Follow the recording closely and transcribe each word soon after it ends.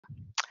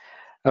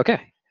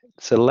Okay,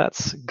 so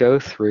let's go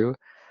through.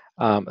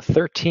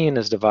 13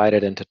 is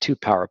divided into two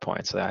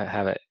PowerPoints. I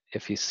have it,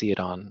 if you see it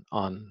on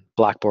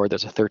Blackboard,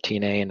 there's a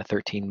 13A and a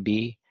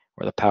 13B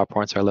where the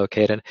PowerPoints are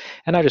located.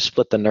 And I just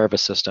split the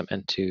nervous system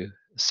into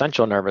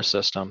central nervous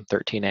system,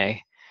 13A,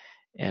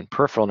 and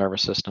peripheral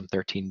nervous system,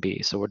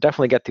 13B. So we'll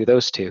definitely get through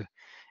those two,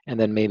 and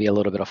then maybe a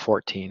little bit of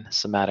 14,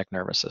 somatic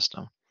nervous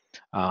system,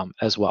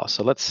 as well.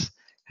 So let's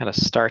kind of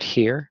start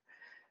here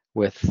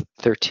with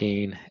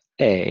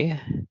 13A.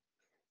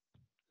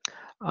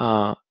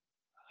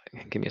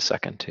 Give me a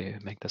second to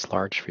make this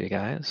large for you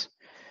guys.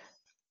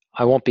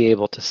 I won't be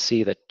able to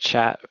see the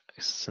chat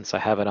since I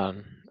have it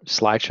on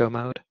slideshow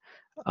mode.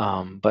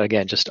 But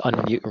again, just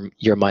unmute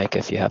your mic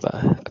if you have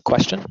a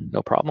question,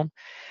 no problem.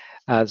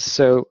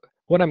 So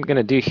what I'm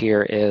gonna do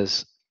here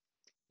is,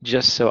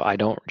 just so I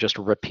don't just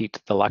repeat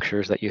the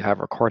lectures that you have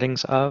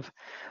recordings of,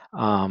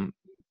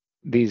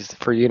 these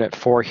for Unit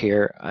 4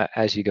 here,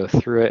 as you go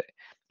through it,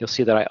 you'll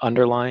see that I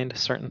underlined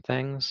certain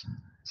things.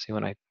 See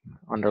when I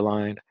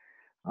underlined,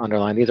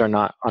 these are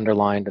not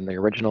underlined in the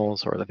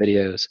originals or the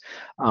videos.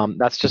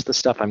 That's just the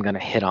stuff I'm going to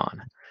hit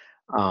on,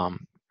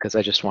 because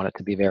I just want it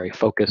to be very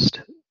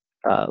focused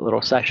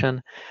little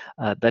session.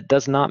 That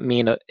does not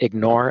mean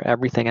ignore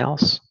everything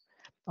else.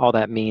 All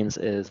that means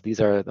is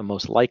these are the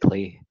most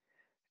likely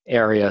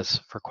areas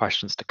for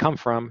questions to come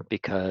from,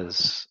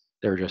 because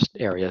they're just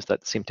areas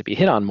that seem to be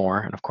hit on more.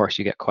 And of course,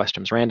 you get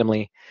questions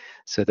randomly.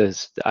 So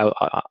there's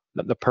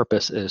the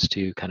purpose is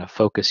to kind of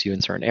focus you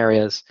in certain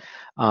areas.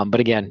 But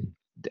again,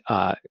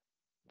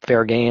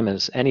 fair game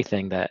as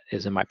anything that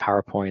is in my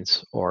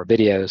PowerPoints or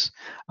videos,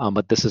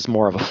 but this is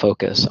more of a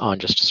focus on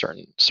just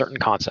certain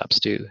concepts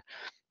to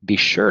be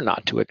sure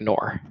not to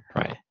ignore,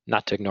 right?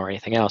 Not to ignore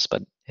anything else,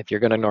 but if you're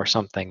going to ignore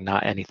something,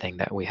 not anything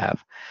that we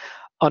have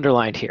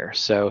underlined here.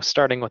 So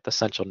starting with the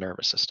central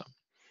nervous system,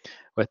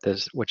 with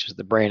this, which is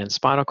the brain and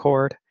spinal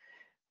cord.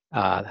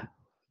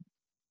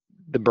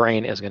 The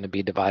brain is going to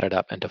be divided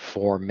up into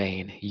four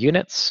main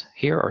units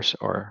here,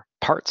 or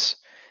parts.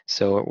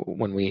 So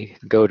when we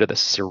go to the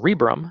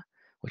cerebrum,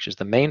 which is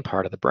the main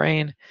part of the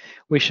brain,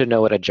 we should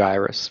know what a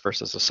gyrus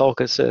versus a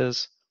sulcus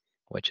is,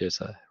 which is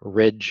a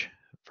ridge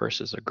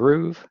versus a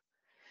groove.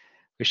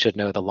 We should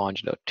know the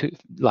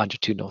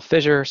longitudinal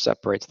fissure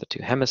separates the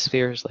two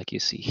hemispheres, like you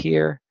see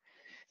here.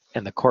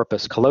 And the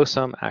corpus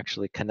callosum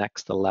actually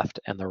connects the left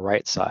and the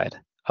right side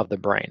of the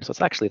brain. So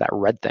it's actually that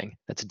red thing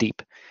that's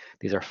deep.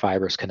 These are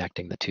fibers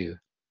connecting the two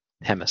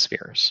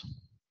hemispheres.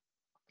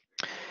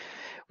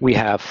 We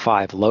have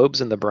 5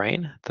 lobes in the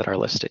brain that are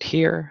listed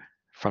here: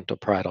 frontal,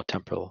 parietal,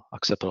 temporal,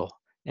 occipital,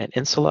 and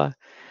insula.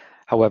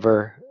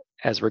 However,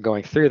 as we're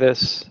going through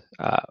this,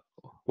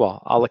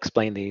 well, I'll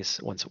explain these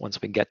once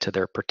we get to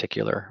their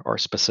particular or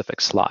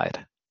specific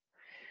slide.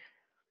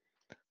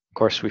 Of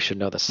course, we should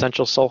know the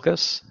central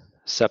sulcus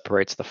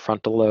separates the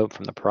frontal lobe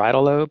from the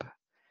parietal lobe.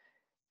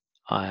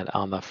 And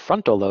on the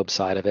frontal lobe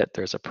side of it,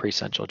 there's a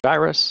precentral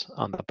gyrus.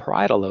 On the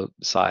parietal lobe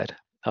side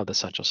of the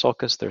central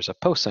sulcus, there's a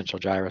postcentral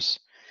gyrus.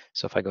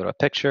 So if I go to a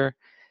picture,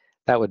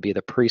 that would be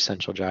the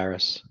precentral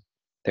gyrus.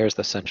 There's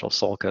the central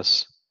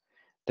sulcus.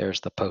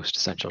 There's the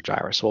postcentral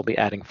gyrus. So we'll be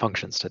adding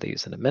functions to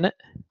these in a minute.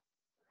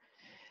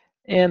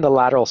 And the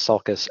lateral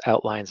sulcus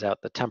outlines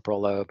out the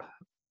temporal lobe,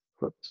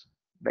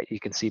 that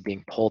you can see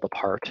being pulled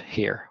apart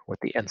here with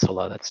the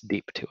insula that's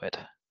deep to it.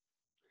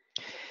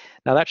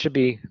 Now that should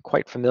be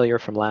quite familiar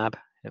from lab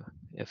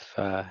if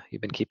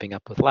you've been keeping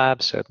up with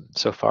lab.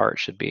 So far it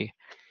should be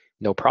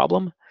no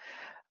problem.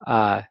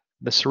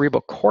 The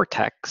cerebral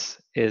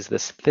cortex is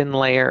this thin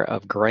layer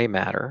of gray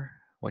matter,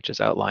 which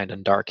is outlined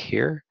in dark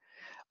here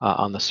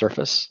on the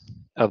surface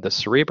of the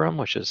cerebrum,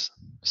 which is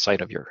the site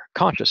of your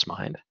conscious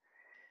mind.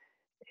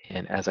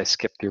 And as I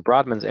skip through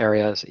Brodmann's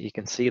areas, you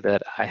can see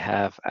that I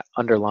have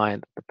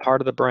underlined the part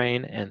of the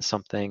brain and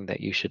something that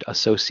you should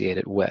associate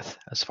it with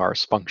as far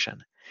as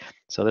function.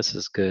 So this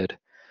is good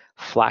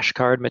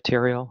flashcard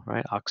material,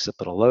 right?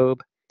 Occipital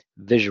lobe,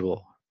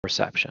 visual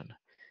perception.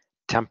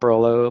 Temporal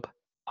lobe,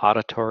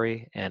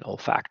 auditory and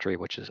olfactory,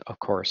 which is, of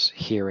course,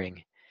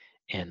 hearing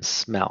and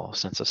smell,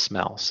 sense of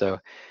smell. So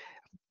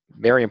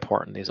very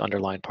important, these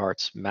underlined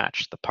parts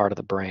match the part of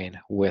the brain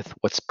with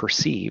what's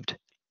perceived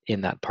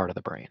in that part of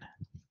the brain.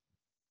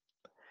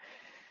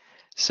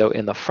 So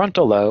in the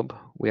frontal lobe,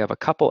 we have a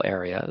couple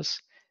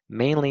areas,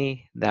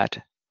 mainly that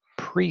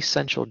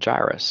precentral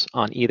gyrus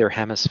on either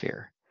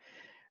hemisphere,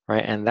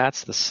 right? And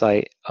that's the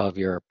site of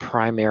your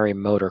primary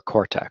motor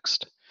cortex.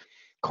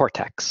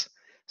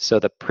 So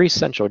the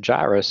precentral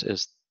gyrus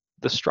is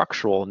the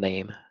structural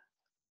name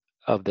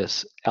of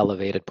this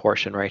elevated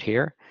portion right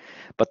here,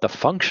 but the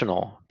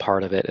functional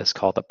part of it is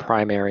called the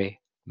primary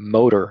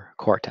motor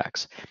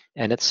cortex,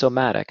 and it's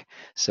somatic.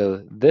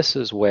 So this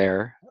is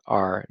where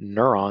our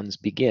neurons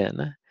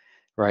begin,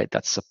 right,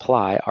 that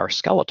supply our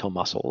skeletal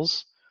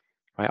muscles,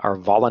 right, our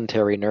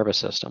voluntary nervous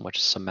system, which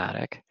is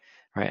somatic,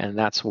 right, and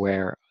that's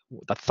where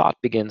the thought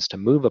begins to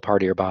move a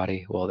part of your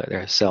body. Well,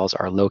 their cells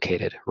are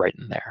located right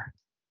in there.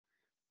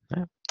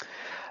 Okay.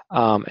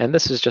 And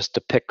this is just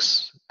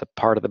depicts the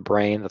part of the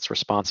brain that's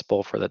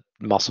responsible for the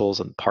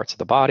muscles and parts of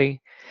the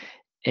body.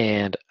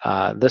 And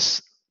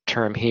this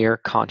term here,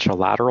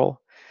 contralateral,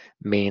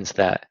 means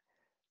that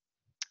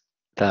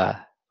the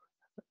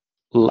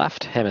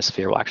left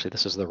hemisphere, well, actually,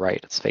 this is the right,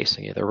 it's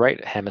facing you. The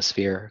right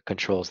hemisphere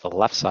controls the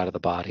left side of the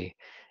body,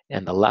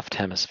 and the left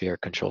hemisphere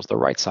controls the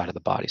right side of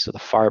the body. So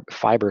the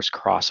fibers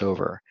cross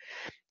over,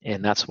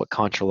 and that's what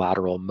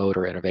contralateral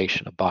motor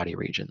innervation of body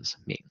regions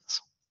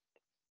means.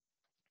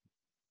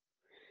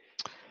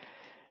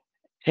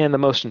 And the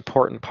most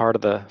important part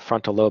of the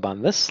frontal lobe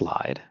on this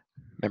slide,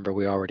 remember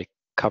we already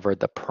covered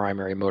the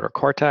primary motor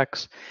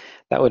cortex,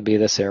 that would be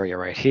this area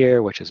right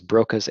here, which is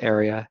Broca's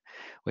area,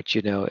 which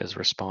you know is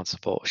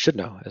responsible, should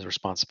know is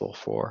responsible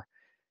for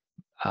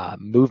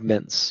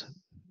movements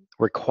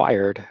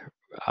required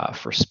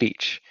for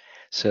speech.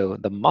 So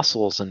the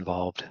muscles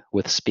involved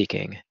with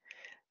speaking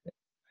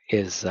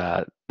is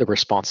the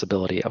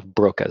responsibility of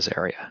Broca's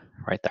area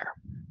right there.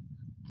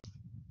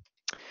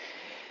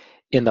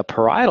 In the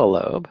parietal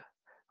lobe,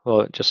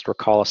 well, just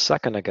recall a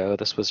second ago,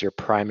 this was your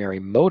primary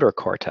motor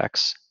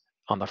cortex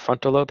on the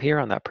frontal lobe here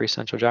on that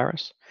precentral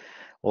gyrus.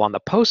 Well, on the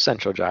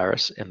postcentral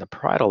gyrus in the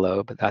parietal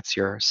lobe, that's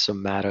your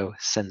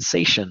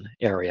somatosensation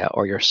area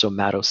or your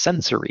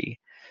somatosensory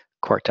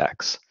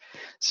cortex.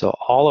 So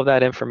all of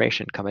that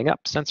information coming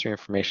up, sensory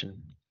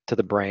information to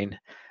the brain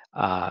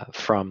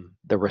from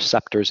the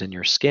receptors in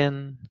your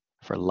skin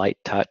for light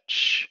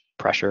touch,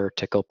 pressure,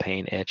 tickle,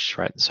 pain, itch,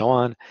 right, and so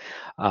on,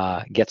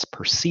 gets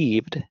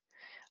perceived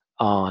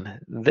on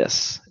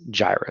this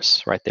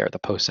gyrus right there, the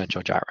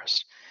postcentral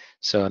gyrus.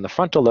 So in the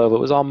frontal lobe, it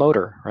was all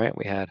motor, right?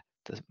 We had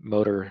the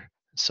motor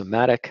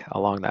somatic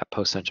along that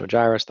postcentral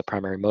gyrus, the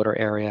primary motor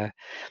area,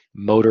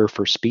 motor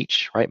for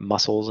speech, right?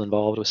 Muscles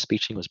involved with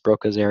speeching was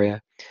Broca's area.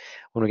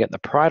 When we get in the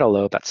parietal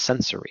lobe, that's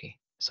sensory.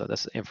 So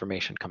this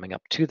information coming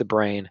up to the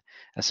brain,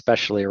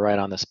 especially right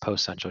on this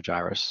postcentral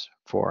gyrus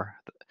for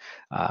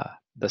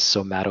the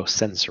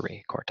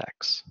somatosensory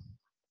cortex.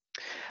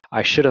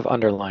 I should have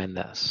underlined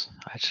this.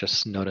 I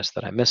just noticed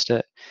that I missed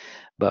it.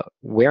 But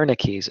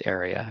Wernicke's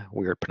area,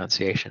 weird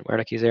pronunciation,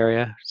 Wernicke's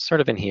area,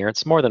 sort of in here.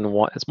 It's more than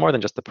one. It's more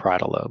than just the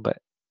parietal lobe, but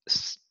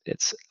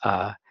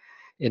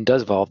it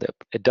does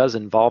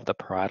involve the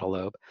parietal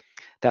lobe.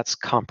 That's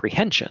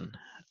comprehension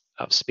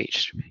of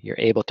speech. You're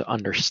able to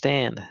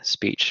understand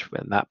speech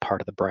in that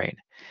part of the brain.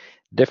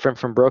 Different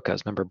from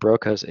Broca's. Remember,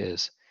 Broca's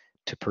is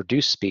to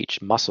produce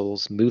speech,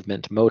 muscles,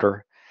 movement,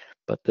 motor,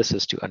 but this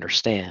is to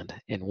understand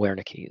in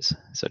Wernicke's.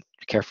 So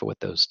be careful with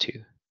those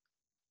two.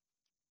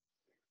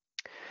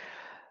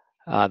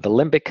 The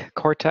limbic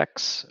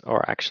cortex,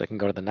 or actually I can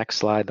go to the next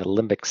slide, the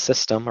limbic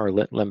system or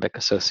limbic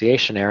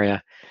association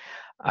area.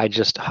 I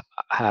just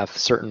have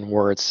certain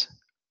words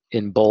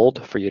in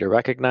bold for you to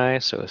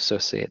recognize, so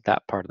associate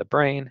that part of the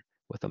brain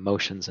with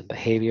emotions and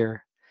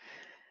behavior.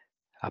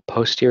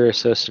 Posterior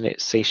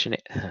association,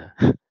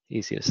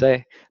 easy to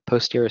say,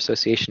 posterior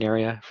association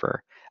area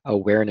for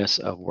awareness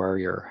of where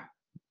your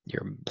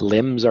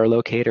limbs are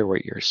located, or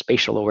your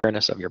spatial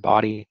awareness of your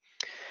body.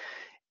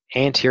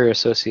 Anterior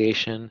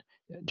association,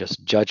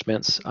 just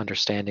judgments,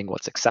 understanding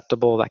what's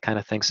acceptable, that kind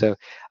of thing. So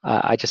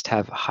I just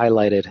have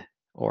highlighted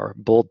or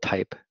bold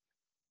type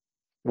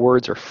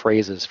words or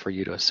phrases for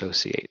you to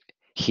associate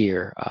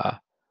here,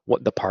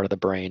 what the part of the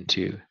brain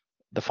to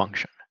the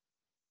function.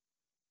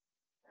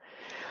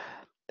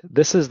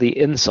 This is the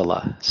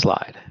insula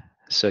slide.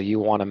 So you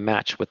want to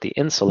match with the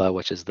insula,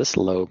 which is this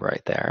lobe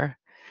right there,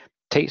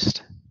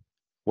 taste,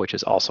 which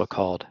is also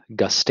called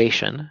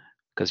gustation,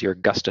 because your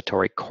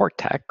gustatory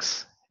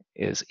cortex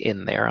is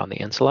in there on the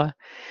insula.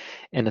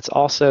 And it's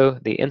also,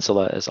 the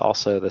insula is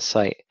also the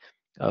site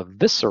of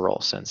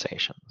visceral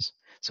sensations.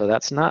 So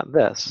that's not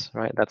this,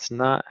 right? That's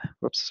not,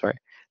 whoops, sorry.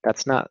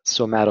 That's not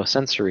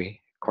somatosensory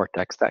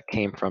cortex. That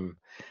came from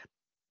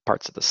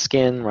parts of the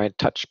skin, right?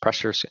 Touch,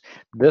 pressures.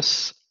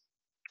 This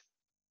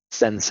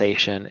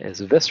sensation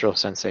is visceral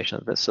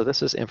sensation. So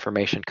this is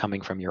information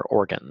coming from your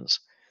organs,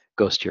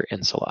 goes to your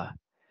insula.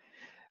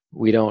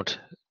 We don't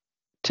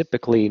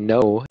typically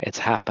know it's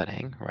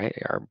happening, right?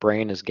 Our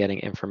brain is getting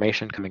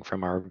information coming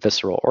from our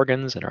visceral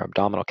organs in our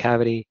abdominal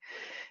cavity,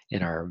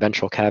 in our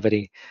ventral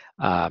cavity.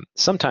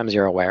 Sometimes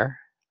you're aware.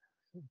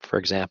 For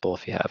example,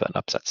 if you have an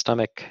upset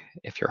stomach,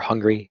 if you're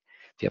hungry,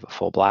 if you have a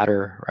full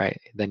bladder, right,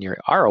 then you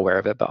are aware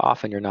of it, but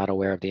often you're not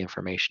aware of the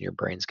information your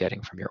brain's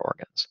getting from your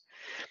organs.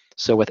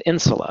 So with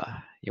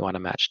insula, you want to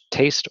match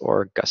taste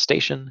or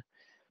gustation,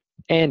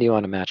 and you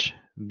want to match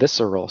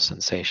visceral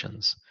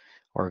sensations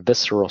or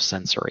visceral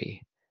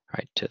sensory,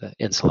 right, to the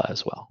insula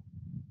as well.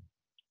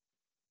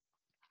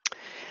 All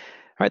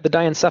right, the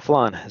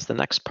diencephalon is the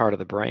next part of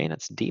the brain.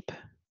 It's deep.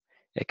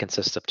 It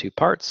consists of two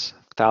parts,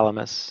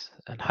 thalamus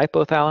and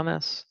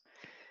hypothalamus.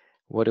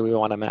 What do we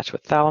want to match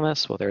with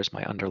thalamus? Well, there's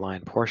my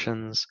underlined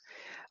portions.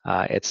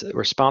 It's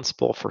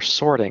responsible for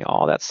sorting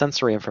all that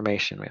sensory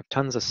information. We have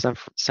tons of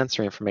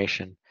sensory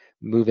information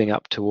moving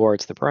up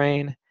towards the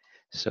brain.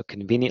 So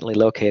conveniently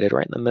located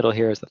right in the middle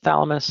here is the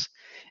thalamus,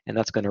 and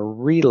that's going to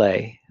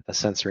relay the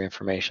sensory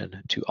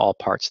information to all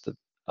parts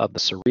of the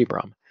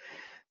cerebrum.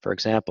 For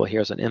example,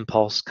 here's an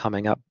impulse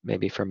coming up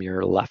maybe from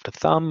your left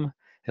thumb,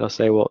 it'll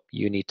say, well,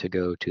 you need to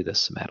go to the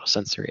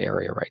somatosensory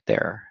area right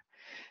there.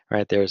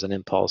 Right, there's an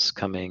impulse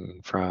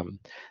coming from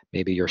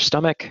maybe your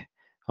stomach.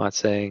 Well, it's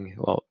saying,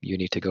 well, you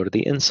need to go to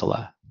the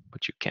insula,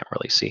 which you can't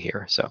really see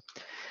here. So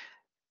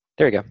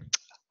there you go.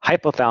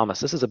 Hypothalamus,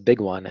 this is a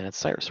big one, and it's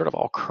sort of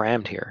all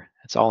crammed here.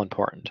 It's all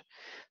important.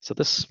 So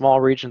this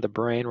small region of the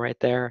brain right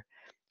there,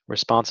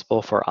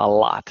 responsible for a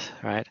lot,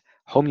 right?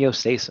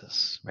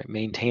 Homeostasis, right?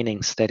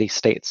 Maintaining steady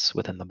states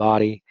within the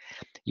body.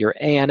 Your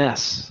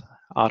ANS,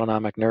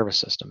 autonomic nervous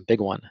system, big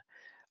one.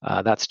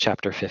 That's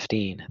chapter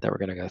 15 that we're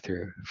going to go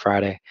through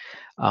Friday.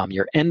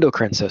 Your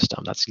endocrine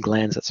system, that's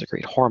glands that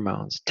secrete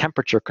hormones.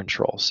 Temperature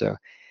control, so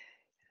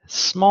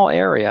small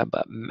area,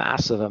 but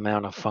massive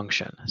amount of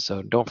function.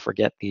 So don't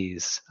forget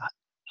these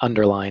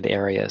underlined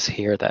areas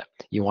here that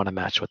you want to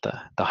match with the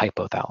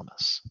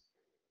hypothalamus.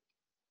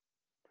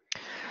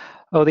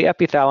 Oh, the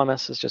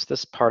epithalamus is just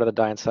this part of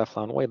the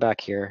diencephalon way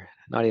back here,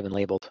 not even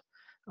labeled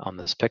on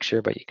this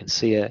picture, but you can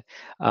see it.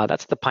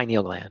 That's the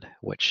pineal gland,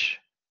 which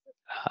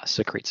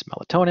secretes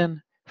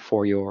melatonin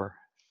for your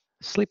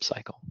sleep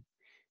cycle.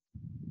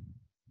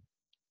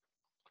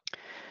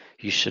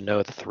 You should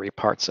know the three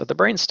parts of the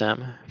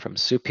brainstem, from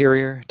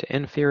superior to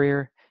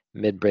inferior,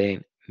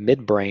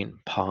 midbrain,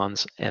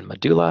 pons, and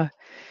medulla,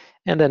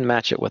 and then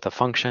match it with a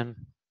function.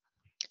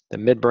 The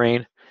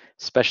midbrain,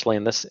 especially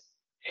in this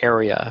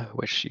area,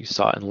 which you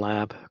saw in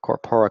lab,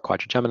 corpora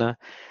quadrigemina,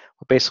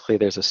 well, basically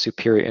there's a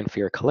superior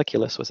inferior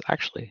colliculus, was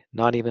actually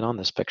not even on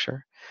this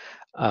picture,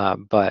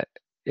 but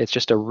it's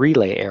just a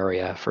relay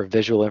area for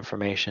visual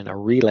information, a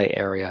relay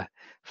area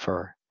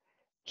for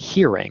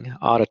hearing,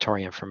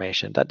 auditory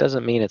information. That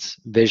doesn't mean it's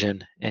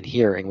vision and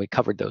hearing. We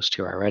covered those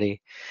two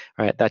already,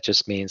 right? That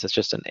just means it's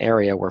just an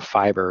area where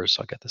fibers,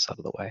 I'll get this out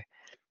of the way,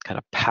 kind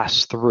of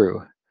pass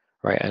through,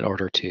 right, in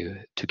order to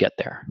get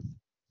there.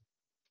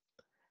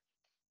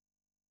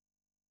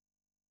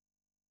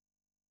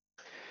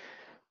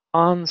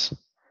 Pons,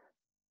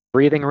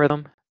 breathing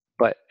rhythm,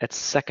 but it's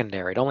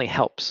secondary. It only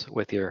helps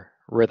with your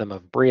rhythm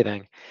of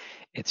breathing.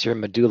 It's your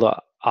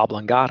medulla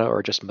oblongata,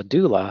 or just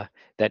medulla,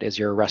 that is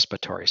your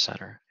respiratory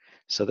center.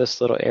 So this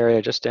little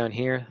area just down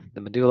here,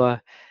 the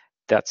medulla,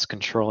 that's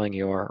controlling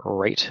your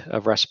rate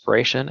of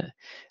respiration,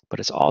 but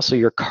it's also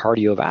your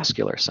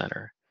cardiovascular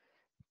center,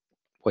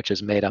 which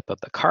is made up of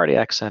the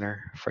cardiac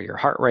center for your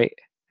heart rate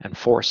and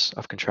force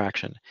of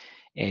contraction,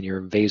 and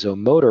your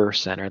vasomotor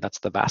center, that's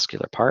the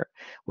vascular part,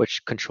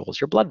 which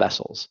controls your blood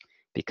vessels,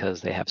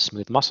 because they have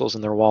smooth muscles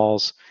in their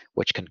walls,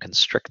 which can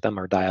constrict them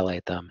or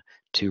dilate them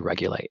to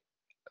regulate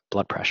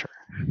blood pressure.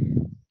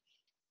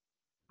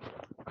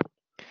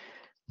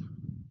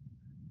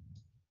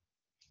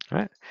 All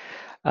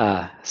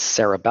right.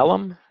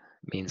 Cerebellum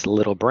means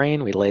little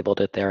brain. We labeled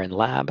it there in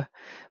lab,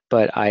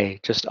 but I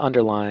just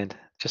underlined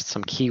just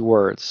some key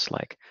words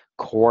like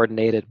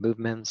coordinated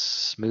movements,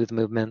 smooth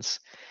movements,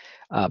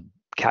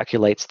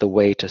 calculates the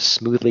way to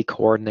smoothly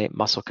coordinate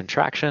muscle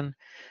contraction.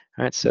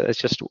 All right, so it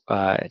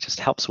just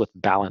helps with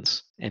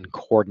balance and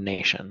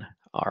coordination,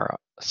 our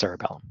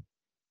cerebellum.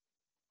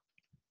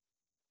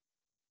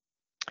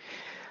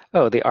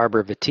 Oh, the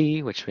arbor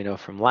vitae, which we know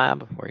from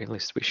lab, or at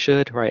least we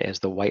should, right, is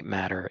the white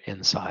matter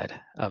inside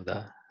of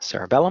the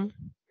cerebellum.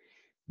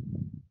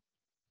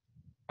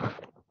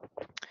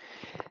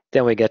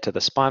 Then we get to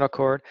the spinal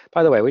cord.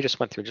 By the way, we just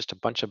went through just a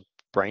bunch of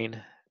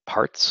brain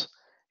parts,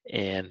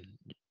 and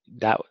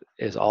that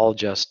is all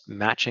just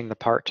matching the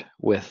part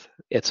with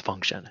its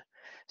function.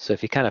 So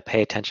if you kind of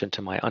pay attention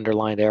to my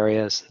underlined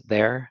areas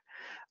there,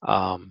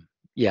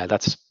 yeah,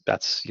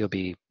 that's you'll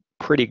be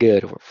pretty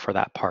good for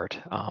that part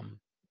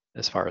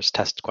as far as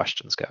test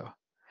questions go.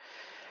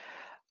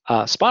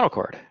 Spinal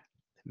cord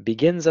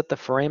begins at the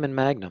foramen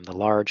magnum, the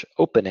large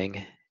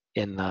opening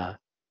in the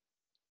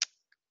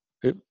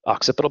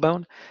occipital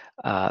bone.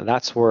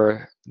 That's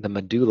where the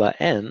medulla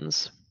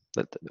ends,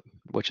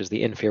 which is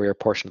the inferior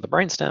portion of the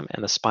brainstem,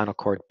 and the spinal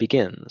cord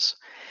begins.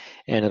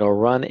 And it'll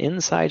run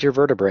inside your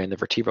vertebrae in the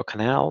vertebral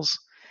canals,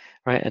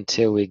 right,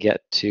 until we get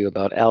to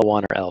about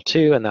L1 or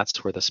L2, and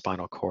that's where the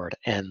spinal cord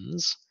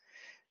ends,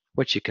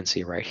 which you can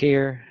see right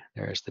here.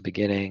 There's the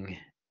beginning,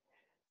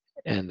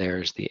 and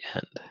there's the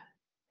end.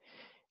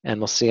 And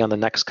we'll see on the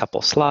next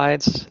couple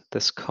slides,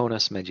 this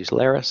conus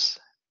medullaris,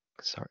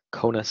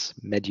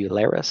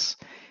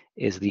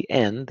 is the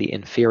end, the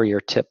inferior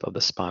tip of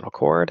the spinal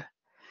cord.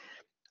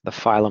 The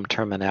filum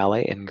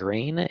terminale in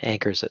green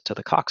anchors it to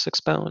the coccyx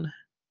bone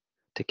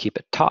to keep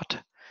it taut.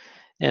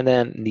 And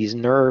then these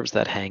nerves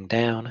that hang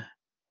down,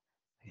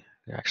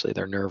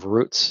 they're nerve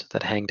roots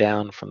that hang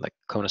down from the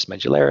conus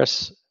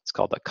medullaris. It's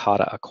called the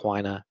cauda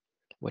equina,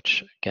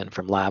 which again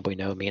from lab we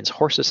know means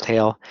horse's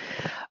tail,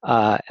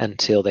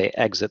 until they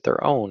exit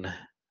their own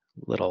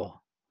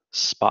little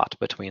spot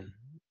between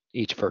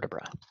each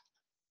vertebra.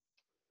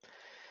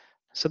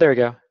 So there we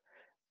go.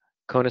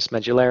 Conus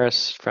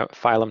medullaris,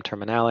 filum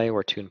terminale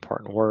were two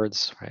important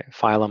words, right?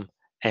 Filum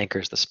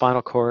anchors the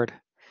spinal cord.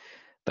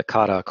 The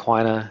cauda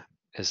equina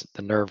is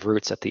the nerve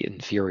roots at the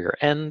inferior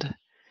end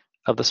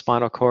of the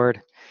spinal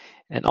cord.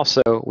 And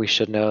also we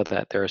should know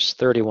that there's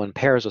 31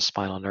 pairs of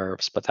spinal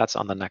nerves, but that's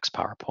on the next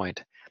PowerPoint.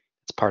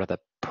 It's It's part of the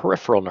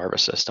peripheral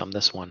nervous system.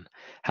 This one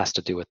has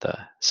to do with the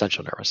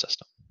central nervous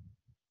system.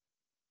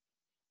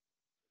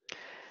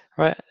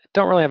 All right,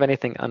 don't really have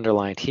anything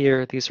underlined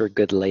here. These are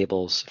good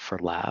labels for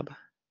lab.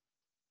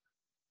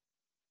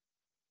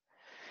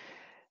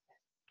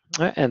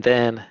 All right, and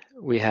then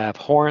we have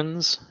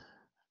horns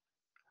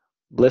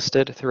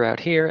listed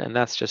throughout here, and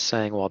that's just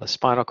saying, well, the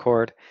spinal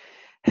cord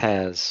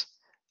has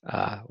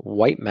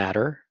white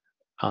matter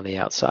on the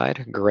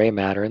outside, gray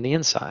matter in the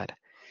inside.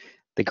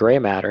 The gray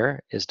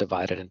matter is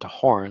divided into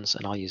horns,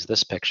 and I'll use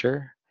this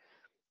picture.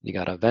 You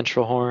got a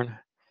ventral horn,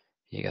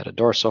 you got a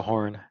dorsal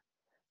horn,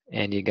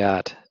 and you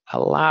got a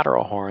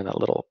lateral horn, that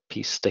little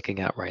piece sticking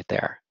out right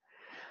there.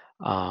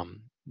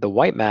 The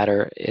white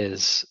matter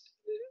is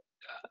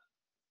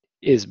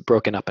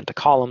broken up into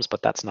columns,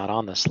 but that's not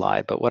on this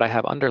slide. But what I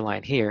have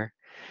underlined here,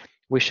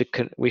 we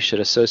should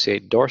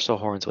associate dorsal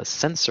horns with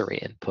sensory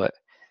input,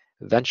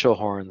 ventral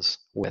horns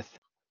with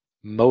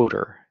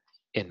motor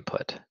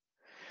input.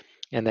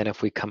 And then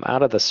if we come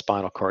out of the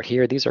spinal cord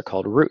here, these are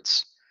called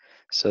roots.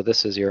 So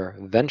this is your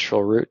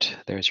ventral root,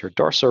 there's your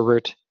dorsal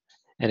root,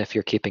 and if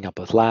you're keeping up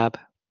with lab,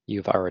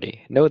 you've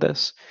already know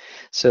this.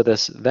 So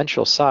this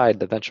ventral side,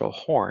 the ventral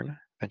horn,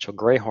 ventral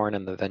gray horn,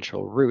 and the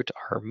ventral root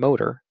are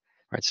motor,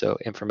 right? So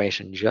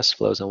information just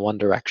flows in one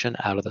direction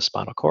out of the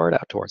spinal cord,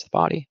 out towards the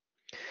body.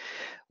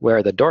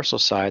 Where the dorsal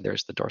side,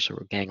 there's the dorsal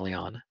root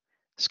ganglion,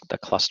 the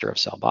cluster of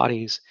cell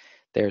bodies.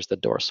 There's the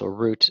dorsal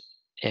root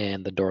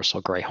and the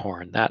dorsal gray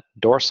horn. That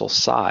dorsal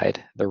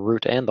side, the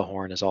root and the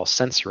horn, is all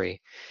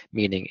sensory,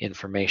 meaning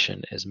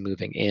information is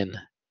moving in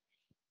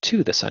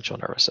to the central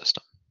nervous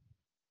system.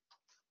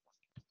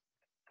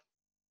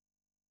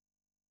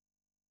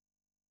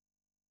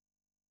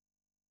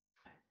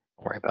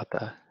 Don't worry about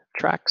the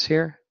tracks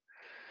here.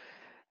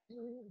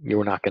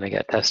 You're not going to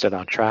get tested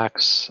on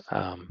tracks.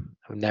 I've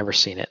never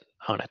seen it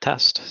on a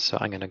test, so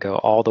I'm going to go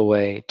all the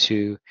way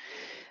to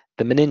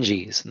the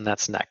meninges, and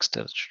that's next.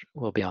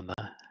 We'll be on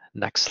the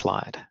next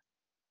slide.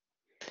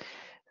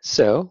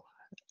 So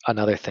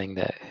another thing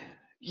that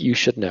you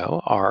should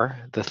know are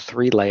the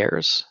 3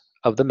 layers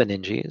of the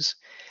meninges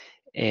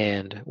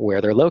and where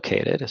they're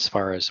located as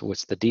far as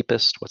what's the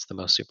deepest, what's the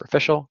most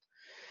superficial.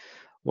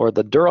 Or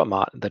the dura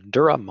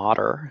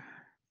mater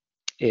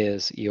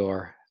is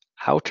your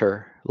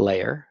outer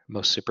layer,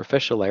 most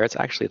superficial layer. It's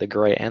actually the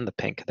gray and the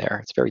pink there.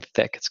 It's very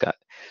thick. It's got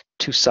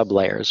 2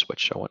 sublayers,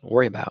 which I wouldn't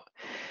worry about.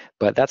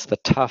 But that's the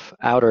tough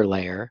outer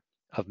layer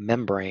of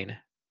membrane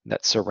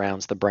that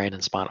surrounds the brain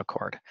and spinal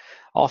cord.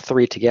 All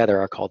 3 together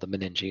are called the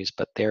meninges,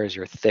 but there's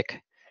your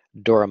thick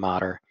dura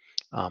mater.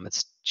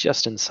 It's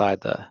just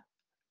inside the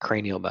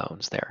cranial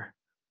bones there.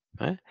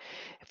 Okay?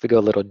 If we go a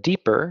little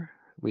deeper,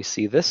 we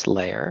see this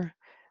layer,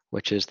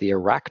 which is the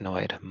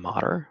arachnoid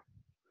mater.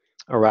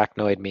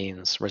 Arachnoid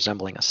means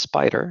resembling a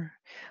spider.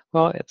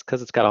 Well, it's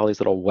because it's got all these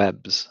little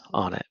webs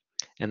on it,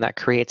 and that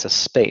creates a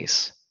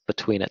space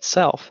between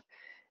itself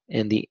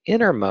and the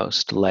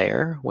innermost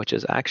layer, which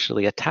is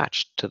actually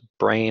attached to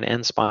brain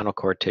and spinal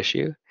cord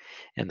tissue,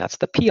 and that's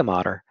the pia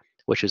mater,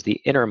 which is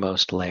the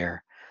innermost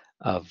layer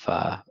of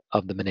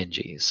the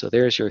meninges. So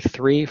there's your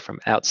 3 from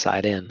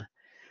outside in: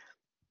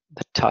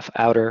 the tough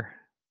outer,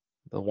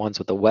 the ones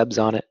with the webs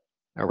on it,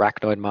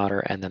 arachnoid mater,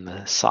 and then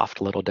the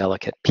soft little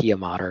delicate pia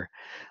mater,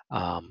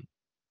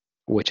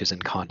 which is in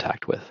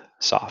contact with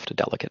soft,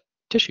 delicate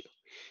tissue.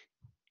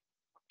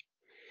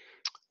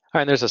 All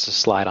right, and there's just a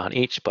slide on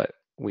each, but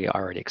we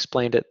already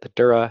explained it. The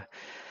dura,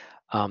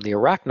 the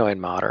arachnoid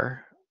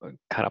mater,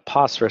 kind of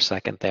pause for a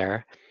second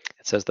there.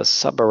 It says the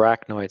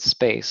subarachnoid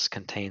space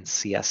contains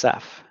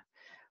CSF.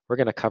 We're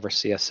going to cover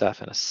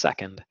CSF in a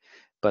second,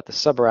 but the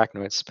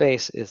subarachnoid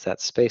space is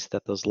that space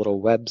that those little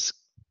webs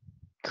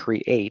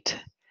create,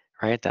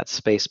 right? That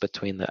space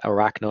between the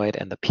arachnoid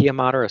and the pia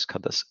mater is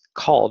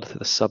called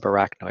the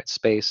subarachnoid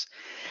space.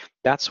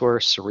 That's where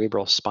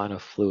cerebral spinal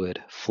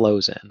fluid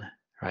flows in,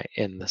 right,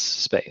 in this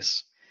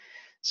space.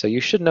 So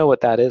you should know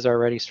what that is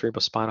already,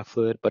 cerebral spinal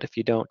fluid, but if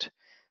you don't,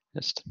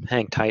 just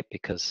hang tight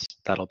because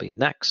that'll be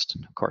next.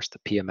 Of course, the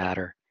pia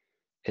mater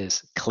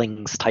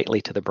clings tightly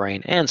to the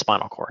brain and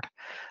spinal cord,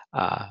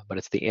 but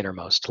it's the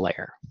innermost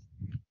layer.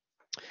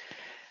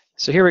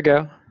 So here we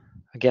go.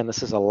 Again,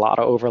 this is a lot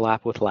of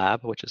overlap with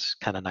lab, which is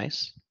kind of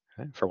nice,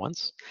 right, for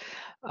once.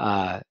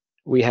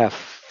 We have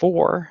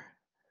 4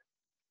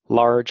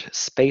 large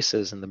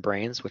spaces in the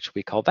brains, which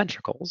we call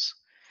ventricles.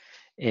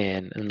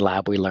 In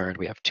lab, we learned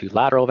we have 2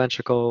 lateral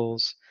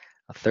ventricles,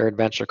 a 3rd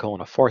ventricle,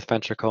 and a 4th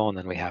ventricle, and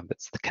then we have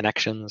the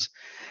connections.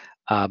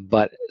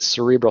 But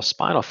cerebral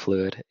spinal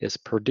fluid is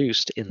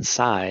produced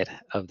inside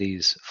of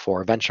these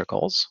 4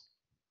 ventricles.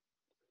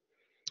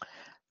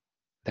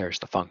 There's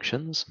the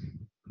functions.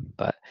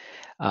 But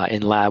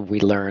in lab, we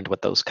learned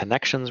what those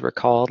connections were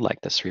called,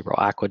 like the cerebral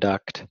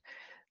aqueduct,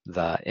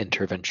 the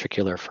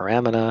interventricular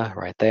foramina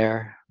right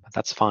there, but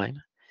that's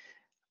fine.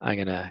 I'm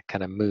going to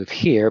kind of move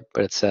here,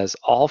 but it says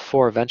all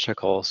 4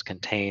 ventricles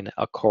contain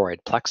a choroid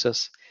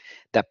plexus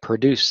that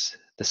produce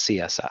the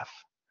CSF.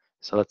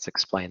 So let's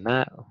explain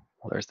that.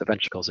 Well, there's the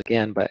ventricles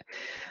again, but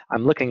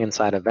I'm looking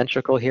inside a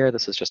ventricle here.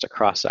 This is just a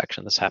cross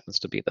section. This happens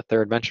to be the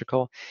third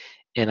ventricle.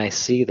 And I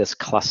see this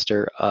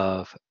cluster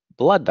of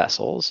blood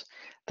vessels.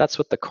 That's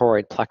what the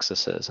choroid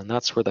plexus is, and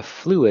that's where the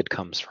fluid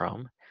comes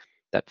from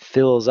that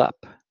fills up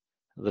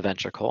the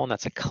ventricle, and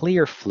that's a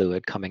clear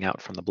fluid coming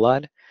out from the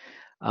blood,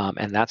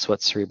 and that's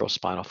what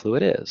cerebrospinal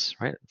fluid is,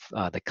 right?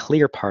 The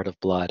clear part of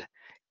blood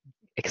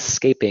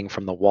escaping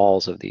from the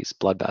walls of these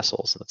blood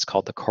vessels, and it's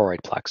called the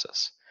choroid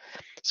plexus.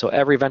 So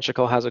every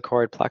ventricle has a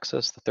choroid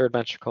plexus. The third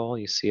ventricle,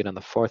 you see it on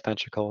the fourth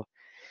ventricle.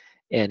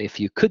 And if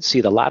you could see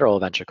the lateral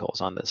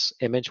ventricles on this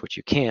image, which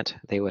you can't,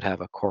 they would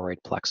have a choroid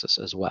plexus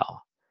as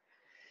well.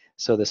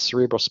 So the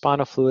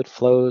cerebrospinal fluid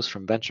flows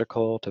from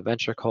ventricle to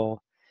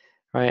ventricle,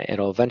 right?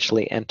 It'll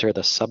eventually enter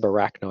the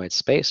subarachnoid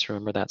space.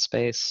 Remember that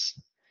space,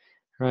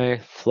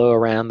 right? Flow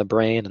around the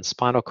brain and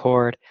spinal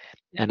cord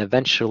and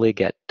eventually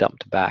get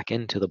dumped back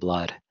into the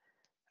blood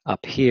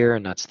up here,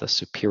 and that's the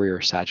superior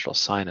sagittal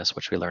sinus,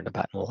 which we learned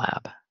about in the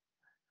lab.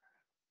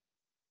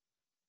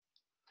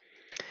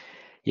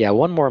 Yeah,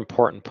 one more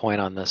important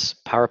point on this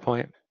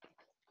PowerPoint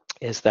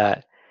is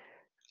that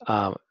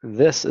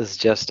this is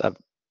just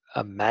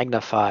a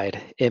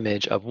magnified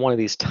image of one of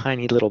these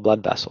tiny little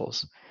blood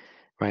vessels,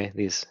 right?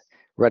 These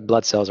red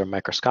blood cells are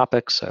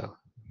microscopic, so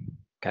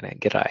kind of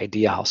get an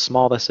idea how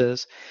small this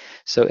is.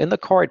 So in the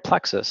choroid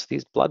plexus,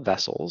 these blood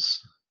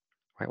vessels,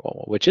 right,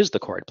 well, which is the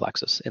choroid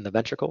plexus in the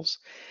ventricles,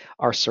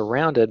 are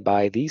surrounded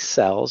by these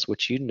cells,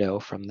 which you know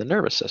from the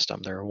nervous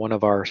system. They're one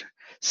of our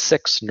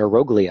 6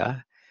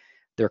 neuroglia.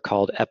 They're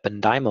called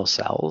ependymal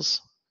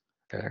cells.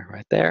 They're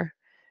right there.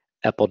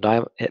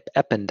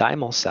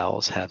 Ependymal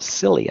cells have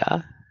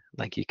cilia,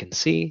 like you can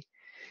see.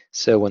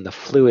 So when the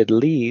fluid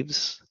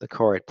leaves the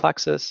choroid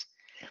plexus,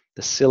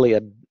 the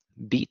cilia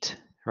beat,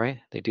 right?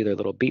 They do their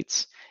little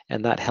beats,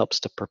 and that helps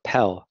to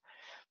propel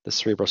the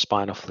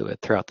cerebrospinal fluid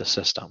throughout the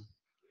system.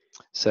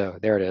 So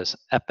there it is.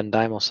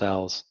 Ependymal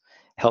cells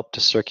help to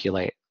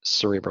circulate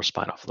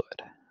cerebrospinal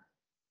fluid.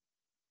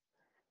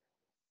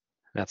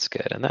 That's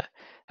good. And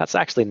that's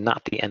actually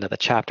not the end of the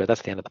chapter.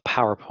 That's the end of the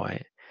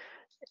PowerPoint.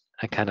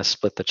 I kind of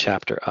split the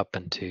chapter up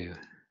into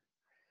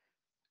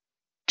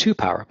 2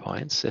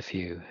 PowerPoints if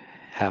you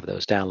have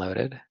those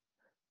downloaded.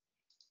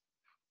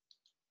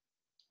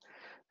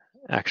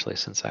 Actually,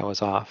 since I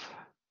was off.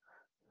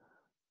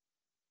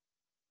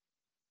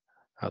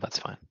 Oh, that's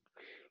fine.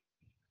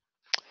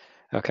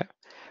 Okay.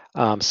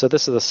 So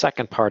this is the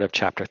second part of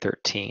chapter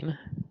 13.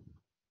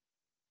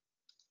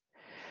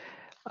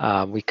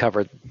 We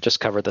just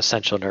covered the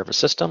central nervous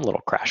system,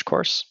 little crash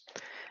course.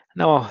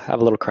 Now I'll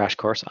have a little crash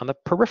course on the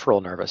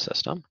peripheral nervous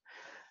system.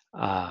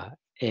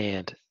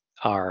 And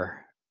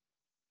our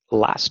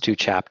last 2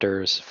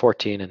 chapters,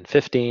 14 and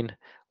 15,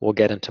 we'll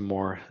get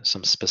into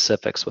some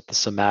specifics with the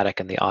somatic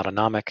and the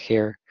autonomic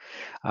here.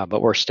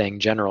 But we're staying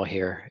general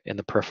here in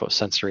the peripheral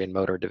sensory and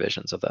motor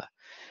divisions of the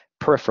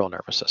peripheral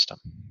nervous system.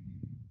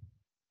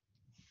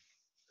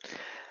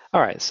 All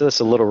right, so this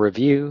is a little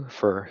review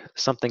for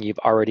something you've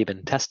already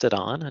been tested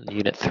on in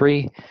Unit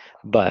 3,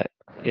 but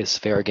is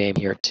fair game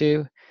here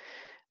too.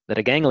 That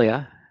a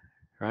ganglia,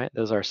 right,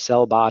 those are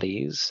cell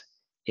bodies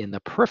in the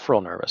peripheral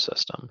nervous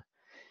system.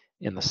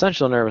 In the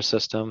central nervous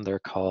system, they're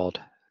called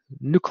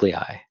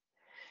nuclei.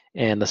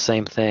 And the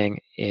same thing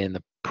in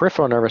the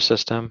peripheral nervous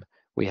system,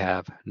 we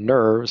have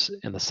nerves.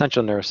 In the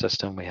central nervous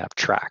system, we have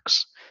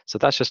tracts. So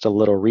that's just a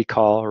little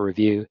recall or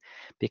review,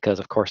 because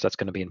of course that's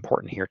going to be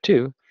important here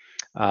too.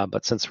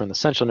 But since we're in the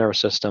central nervous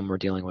system, we're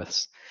dealing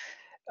with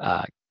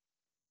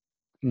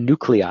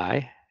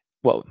nuclei.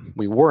 Well,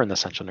 we were in the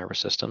central nervous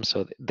system,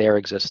 so there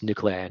exists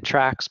nuclei and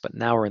tracts, but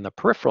now we're in the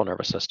peripheral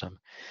nervous system.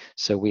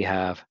 So we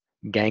have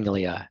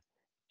ganglia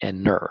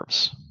and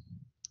nerves.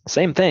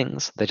 Same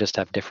things, they just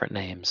have different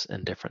names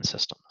and different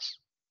systems.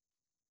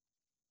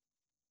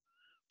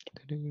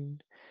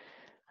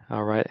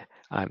 All right,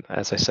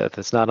 as I said, if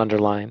it's not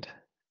underlined,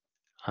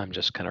 I'm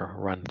just going to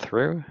run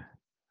through.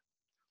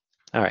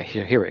 All right,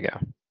 here we go.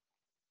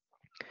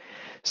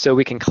 So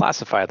we can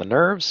classify the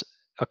nerves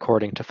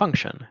according to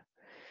function.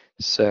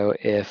 So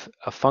if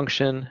a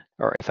function,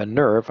 or if a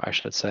nerve, I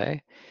should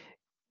say,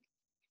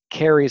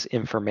 carries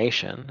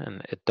information,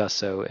 and it does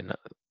so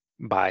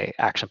by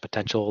action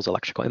potentials,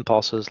 electrical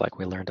impulses, like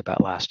we learned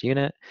about last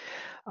unit,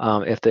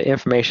 if the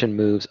information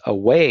moves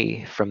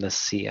away from the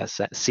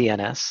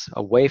CNS,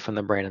 away from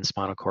the brain and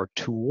spinal cord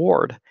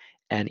toward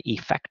an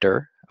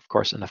effector, of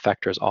course an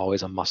effector is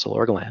always a muscle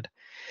or gland,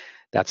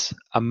 that's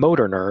a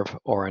motor nerve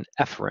or an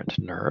efferent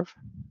nerve.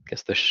 I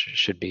guess this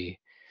should be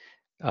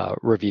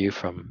review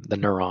from the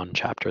neuron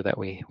chapter that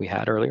we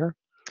had earlier.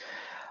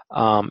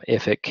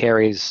 If it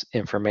carries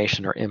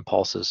information or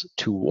impulses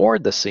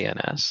toward the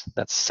CNS,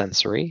 that's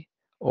sensory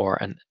or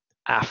an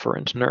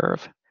afferent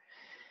nerve.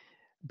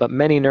 But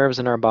many nerves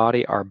in our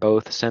body are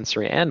both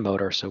sensory and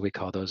motor, so we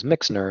call those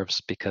mixed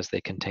nerves because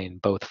they contain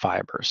both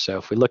fibers. So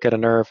if we look at a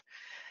nerve,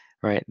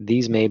 right,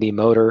 these may be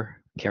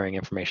motor, carrying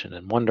information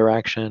in one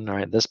direction. All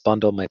right, this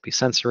bundle might be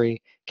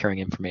sensory, carrying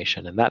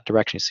information in that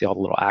direction. You see all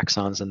the little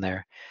axons in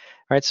there.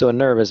 right? So a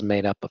nerve is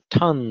made up of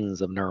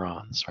tons of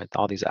neurons, right?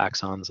 All these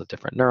axons of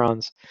different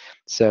neurons.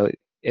 So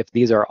if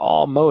these are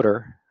all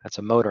motor, that's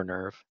a motor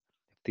nerve.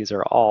 If these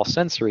are all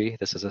sensory,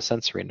 this is a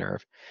sensory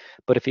nerve.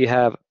 But if you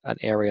have an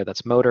area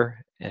that's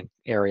motor and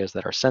areas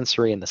that are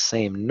sensory in the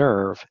same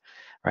nerve,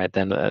 right,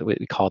 then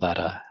we call that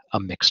a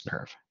mixed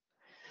nerve.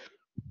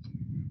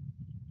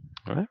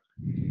 All right.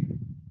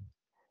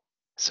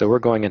 So we're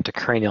going into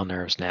cranial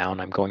nerves now, and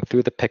I'm going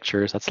through the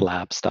pictures. That's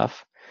lab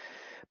stuff.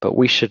 But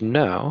we should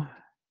know,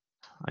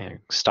 I'm going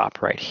to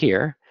stop right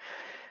here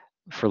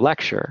for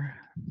lecture,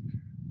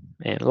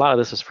 and a lot of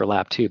this is for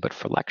lab too, but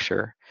for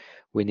lecture,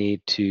 we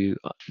need to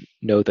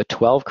know the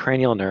 12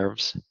 cranial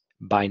nerves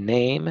by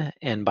name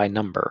and by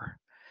number.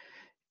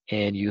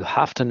 And you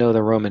have to know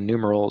the Roman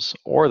numerals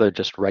or they're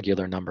just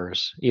regular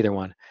numbers, either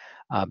one,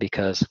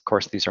 because of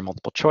course these are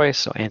multiple choice,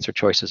 so answer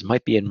choices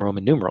might be in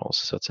Roman numerals,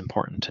 so it's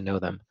important to know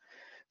them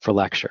for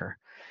lecture.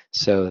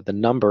 So the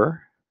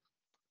number,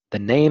 the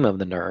name of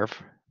the nerve,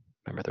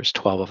 remember there's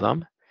 12 of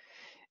them,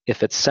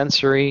 if it's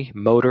sensory,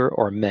 motor,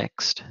 or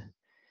mixed,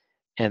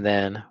 and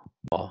then,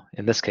 well,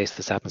 in this case,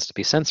 this happens to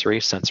be sensory.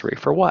 Sensory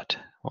for what?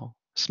 Well,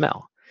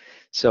 smell.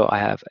 So I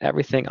have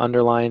everything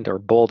underlined or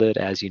bolded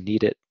as you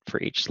need it for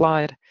each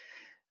slide,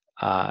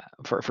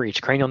 for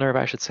each cranial nerve,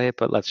 I should say,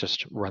 but let's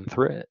just run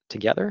through it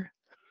together.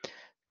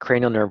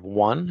 Cranial nerve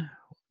 1,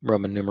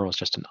 Roman numeral is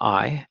just an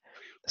I.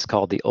 It's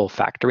called the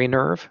olfactory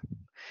nerve.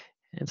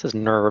 It says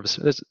nerves.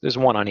 There's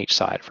one on each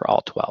side for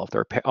all 12.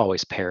 They're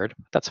always paired.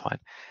 That's fine.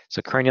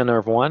 So cranial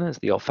nerve 1 is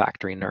the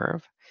olfactory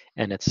nerve,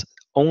 and it's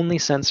only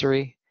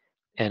sensory,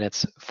 and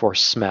it's for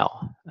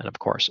smell. And of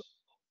course,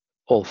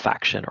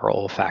 olfaction or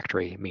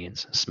olfactory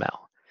means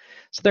smell.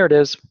 So there it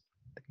is.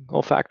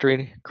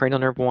 Olfactory, cranial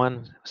nerve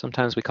 1.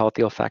 Sometimes we call it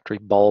the olfactory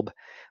bulb,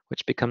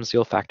 which becomes the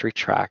olfactory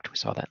tract. We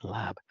saw that in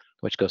lab,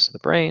 which goes to the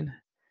brain.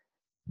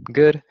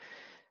 Good.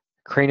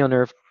 Cranial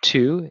nerve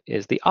 2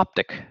 is the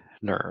optic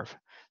nerve.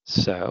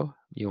 So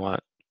you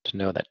want to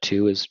know that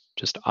 2 is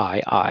just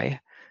I,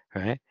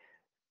 right?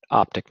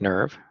 Optic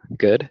nerve,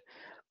 good.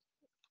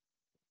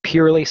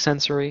 Purely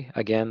sensory,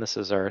 again, this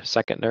is our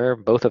second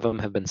nerve. Both of them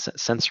have been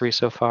sensory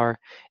so far,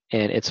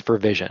 and it's for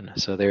vision.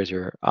 So there's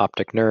your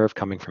optic nerve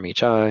coming from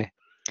each eye.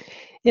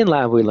 In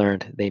lab, we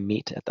learned they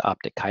meet at the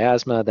optic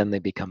chiasma, then they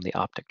become the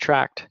optic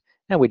tract.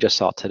 And we just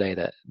saw today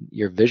that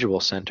your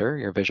visual center,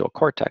 your visual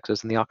cortex,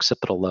 is in the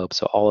occipital lobe.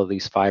 So all of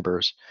these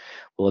fibers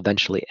will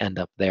eventually end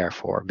up there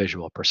for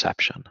visual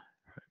perception.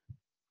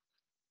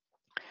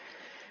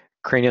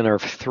 Cranial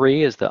nerve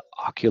 3 is the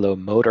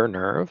oculomotor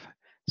nerve.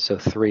 So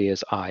 3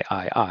 is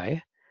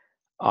I.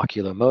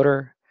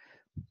 Oculomotor.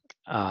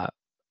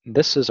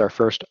 This is our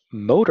first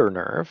motor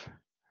nerve.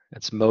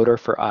 It's motor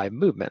for eye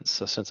movements.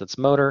 So since it's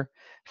motor,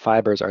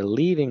 fibers are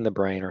leaving the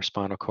brain or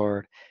spinal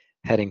cord,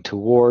 heading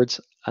towards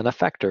an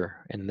effector.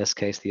 In this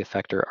case, the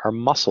effector are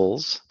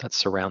muscles that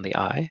surround the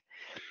eye.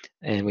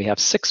 And we have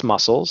 6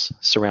 muscles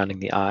surrounding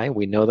the eye.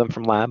 We know them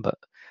from lab, but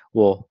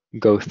we'll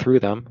go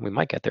through them. We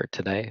might get there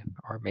today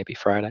or maybe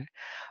Friday.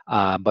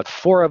 But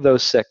 4 of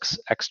those 6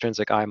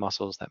 extrinsic eye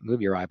muscles that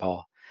move your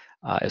eyeball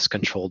is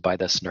controlled by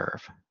this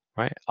nerve,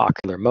 right?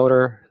 Ocular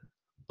motor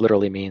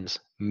literally means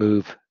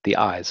move the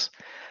eyes.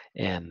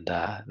 And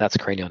that's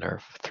cranial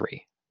nerve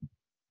 3.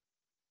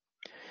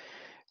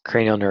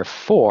 Cranial nerve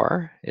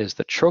 4 is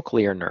the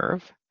trochlear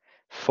nerve.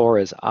 4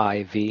 is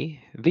IV.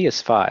 V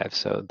is 5,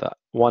 so the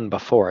one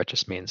before it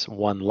just means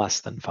 1 less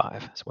than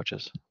 5, which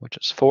is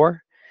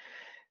 4.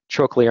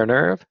 Trochlear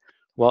nerve,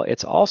 well,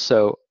 it's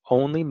also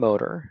only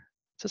motor.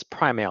 It says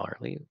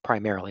primarily,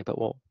 but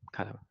we'll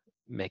kind of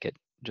make it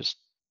just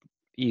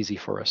easy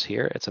for us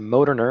here. It's a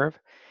motor nerve,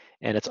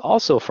 and it's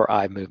also for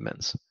eye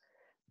movements,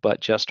 but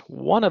just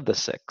one of the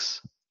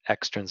 6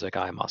 extrinsic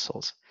eye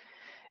muscles.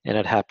 And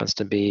it happens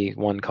to be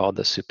one called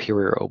the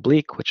superior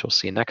oblique, which we'll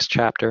see next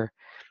chapter.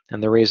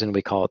 And the reason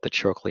we call it the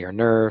trochlear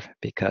nerve,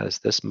 because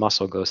this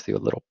muscle goes through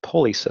a little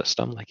pulley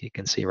system, like you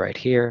can see right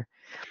here.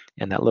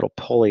 And that little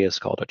pulley is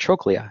called a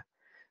trochlea,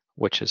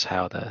 which is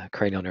how the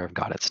cranial nerve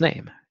got its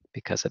name,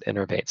 because it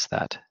innervates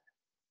that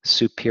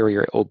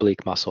superior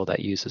oblique muscle that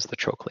uses the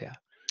trochlea.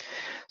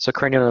 So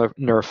cranial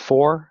nerve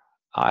 4,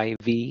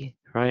 IV,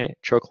 right?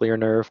 Trochlear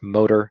nerve,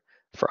 motor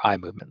for eye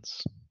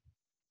movements.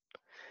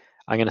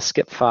 I'm going to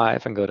skip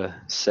 5 and go to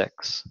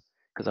 6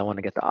 because I want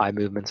to get the eye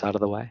movements out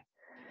of the way.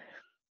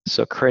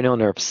 So cranial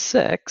nerve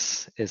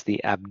 6 is the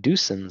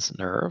abducens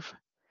nerve.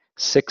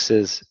 6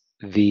 is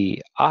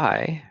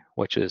VI,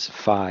 which is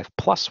 5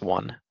 plus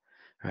 1,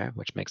 right,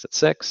 which makes it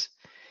 6.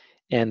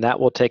 And that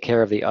will take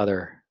care of the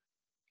other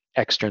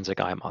extrinsic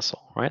eye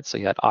muscle, right? So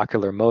you had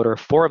ocular motor,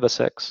 4 of the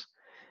 6,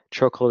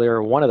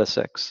 trochlear, 1 of the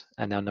 6,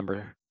 and now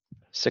number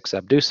 6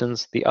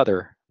 abducens,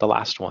 the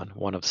last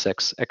one of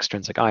 6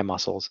 extrinsic eye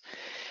muscles.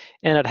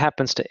 And it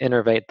happens to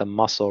innervate the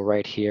muscle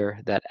right here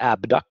that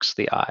abducts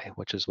the eye,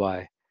 which is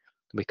why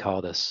we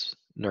call this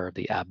nerve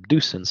the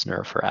abducens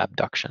nerve for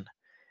abduction,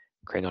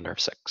 cranial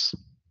nerve 6.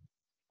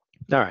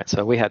 All right,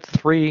 so we had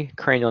 3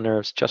 cranial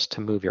nerves just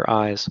to move your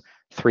eyes,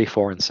 3,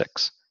 4, and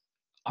 6.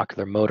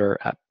 Ocular motor,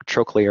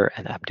 trochlear,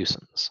 and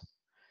abducens.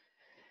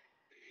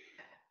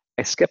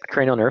 I skipped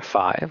cranial nerve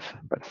 5,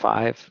 but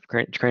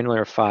cranial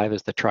nerve 5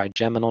 is the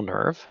trigeminal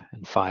nerve,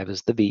 and 5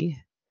 is the V.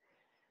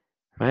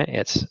 Right?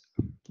 It's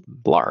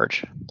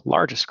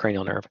largest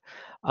cranial nerve,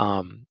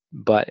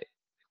 but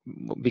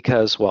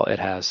because, well, it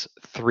has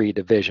 3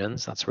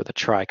 divisions, that's where the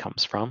tri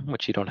comes from,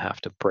 which you don't have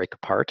to break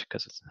apart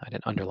because I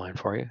didn't underline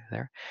for you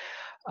there.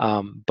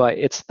 But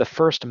it's the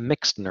first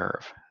mixed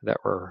nerve that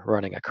we're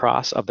running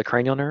across of the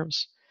cranial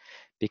nerves,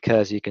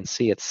 because you can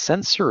see it's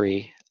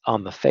sensory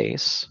on the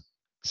face.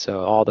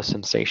 So all the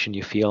sensation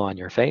you feel on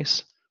your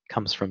face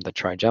comes from the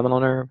trigeminal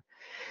nerve,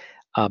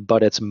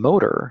 but it's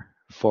motor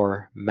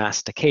for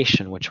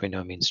mastication, which we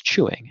know means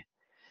chewing.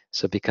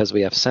 So because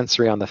we have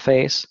sensory on the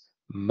face,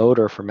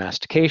 motor for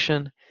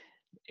mastication,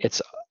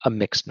 it's a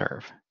mixed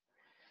nerve.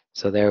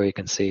 So there we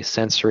can see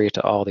sensory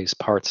to all these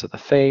parts of the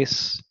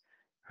face,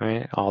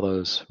 right? All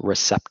those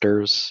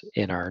receptors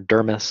in our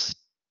dermis,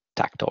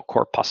 tactile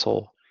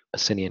corpuscle,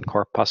 Pacinian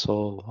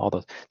corpuscle, all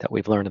those that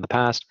we've learned in the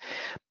past.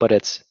 But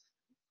it's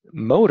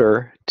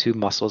motor to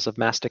muscles of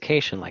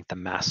mastication, like the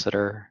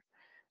masseter.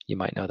 You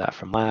might know that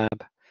from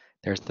lab.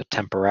 There's the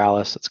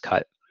temporalis, it's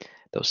cut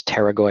those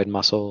pterygoid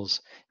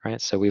muscles,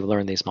 right? So we've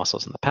learned these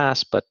muscles in the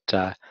past, but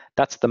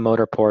that's the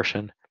motor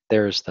portion.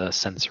 There's the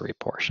sensory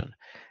portion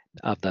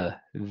of the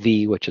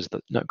V, which is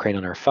the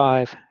cranial nerve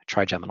 5,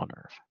 trigeminal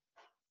nerve.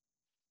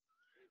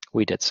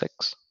 We did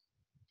 6.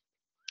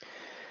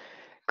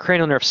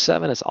 Cranial nerve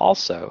 7 is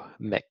also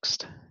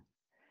mixed.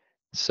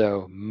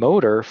 So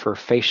motor for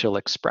facial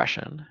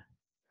expression.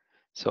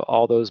 So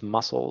all those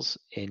muscles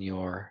in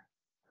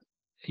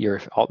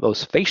all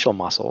those facial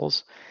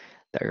muscles,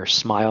 that are your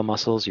smile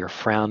muscles, your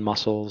frown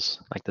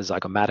muscles, like the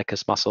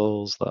zygomaticus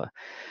muscles, the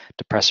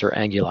depressor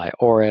anguli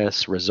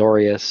oris,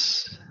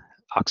 risorius,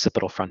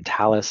 occipital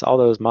frontalis, all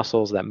those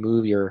muscles that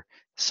move your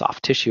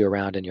soft tissue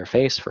around in your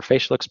face for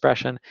facial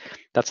expression,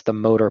 that's the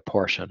motor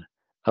portion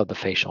of the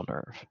facial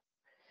nerve.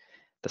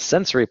 The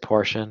sensory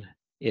portion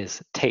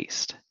is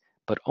taste,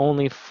 but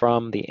only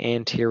from the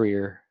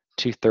anterior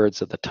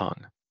 2/3 of the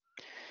tongue.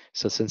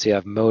 So since you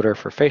have motor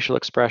for facial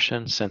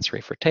expression, sensory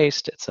for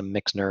taste, it's a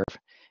mixed nerve.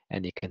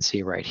 And you can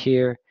see right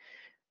here,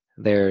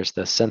 there's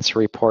the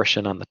sensory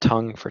portion on the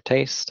tongue for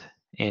taste,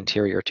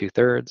 anterior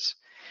 2/3.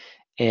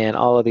 And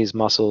all of these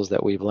muscles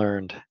that we've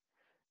learned,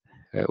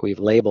 that we've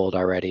labeled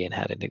already and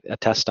had a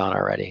test on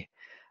already,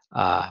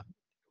 of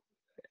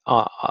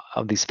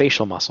these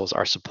facial muscles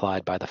are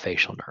supplied by the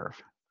facial nerve.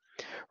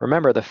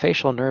 Remember, the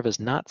facial nerve is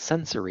not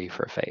sensory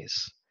for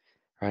face,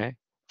 right?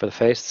 For the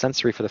face,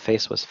 sensory for the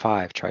face was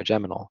 5,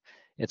 trigeminal.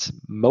 It's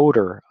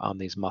motor on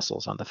these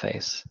muscles on the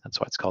face. That's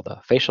why it's called the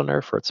facial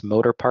nerve, for its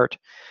motor part.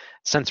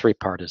 Sensory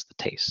part is the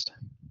taste.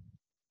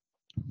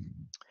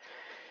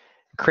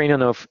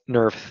 Cranial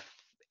nerve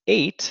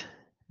 8,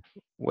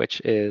 which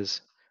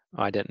is,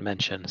 I didn't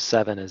mention,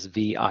 7 is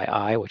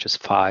VII, which is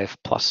 5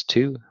 plus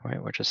 2,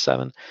 right, which is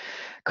 7.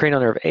 Cranial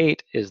nerve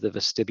 8 is the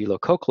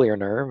vestibulocochlear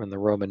nerve, and the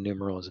Roman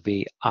numeral is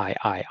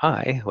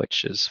VIII,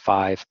 which is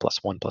 5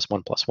 plus 1 plus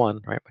 1 plus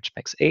 1, right, which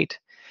makes 8.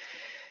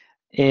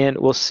 And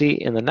we'll see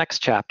in the next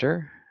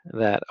chapter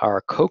that our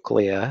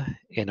cochlea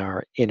in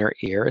our inner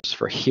ear is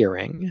for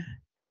hearing.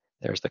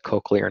 There's the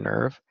cochlear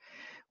nerve.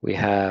 We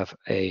have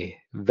a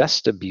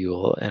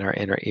vestibule in our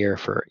inner ear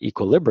for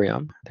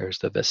equilibrium. There's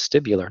the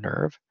vestibular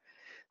nerve.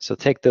 So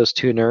take those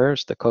 2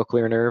 nerves, the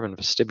cochlear nerve and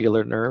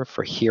vestibular nerve,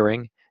 for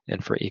hearing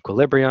and for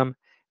equilibrium.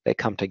 They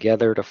come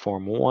together to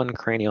form one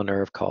cranial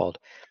nerve called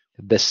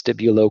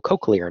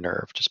vestibulocochlear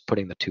nerve, just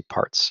putting the 2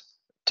 parts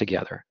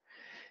together.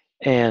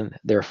 And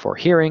they're for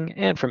hearing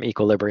and from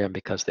equilibrium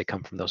because they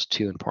come from those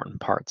 2 important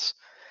parts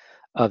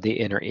of the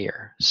inner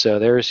ear. So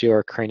there's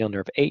your cranial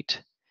nerve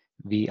 8,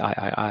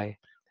 VIII,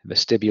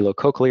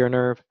 vestibulocochlear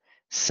nerve,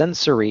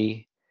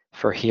 sensory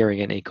for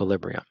hearing and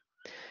equilibrium.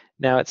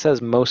 Now it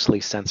says mostly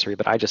sensory,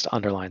 but I just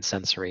underline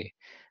sensory.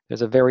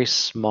 There's a very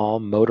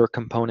small motor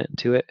component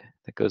to it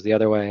that goes the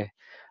other way,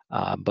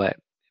 but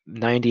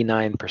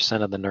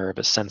 99% of the nerve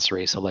is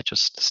sensory, so let's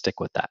just stick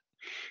with that.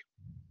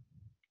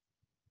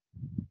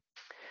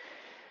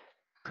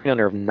 Cranial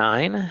nerve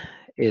 9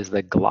 is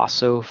the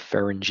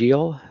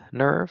glossopharyngeal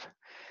nerve.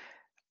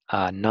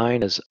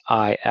 9 is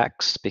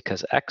IX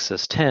because X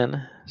is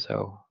 10,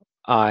 so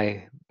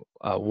I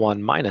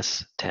 1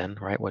 minus 10,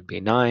 right, would be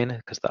 9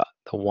 because the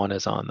 1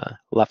 is on the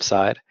left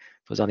side.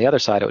 If it was on the other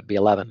side, it would be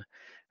 11,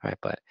 right?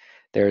 But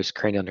there's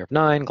cranial nerve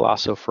 9,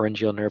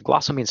 glossopharyngeal nerve.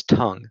 Glosso means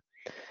tongue.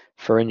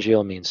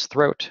 Pharyngeal means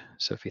throat.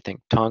 So if you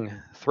think tongue,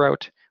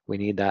 throat, we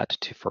need that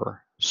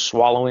for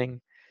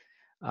swallowing.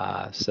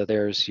 So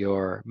there's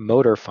your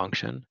motor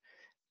function,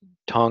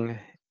 tongue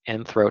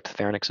and throat.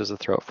 Pharynx is the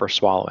throat for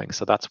swallowing.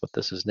 So that's what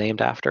this is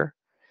named after,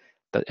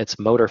 but it's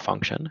motor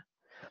function.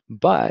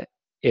 But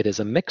it is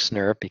a mixed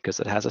nerve because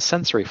it has a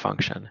sensory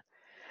function.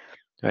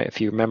 Right?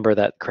 If you remember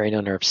that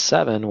cranial nerve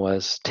 7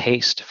 was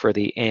taste for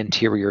the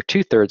anterior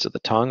 2/3 of the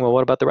tongue, well,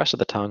 what about the rest of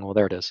the tongue? Well,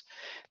 there it is.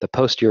 The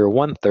posterior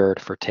 1/3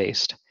 for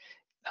taste.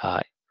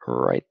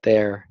 Right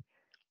there,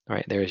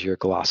 right, there's your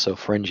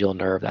glossopharyngeal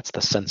nerve. That's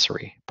the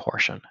sensory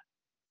portion.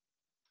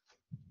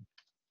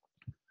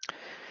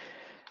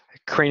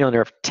 Cranial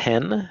nerve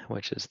 10,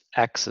 which is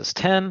X is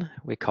 10,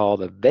 we call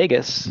the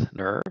vagus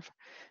nerve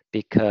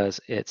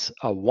because it's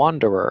a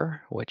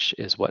wanderer, which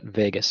is what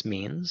vagus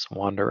means,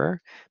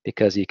 wanderer,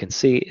 because you can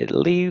see it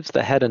leaves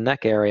the head and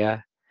neck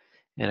area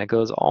and it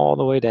goes all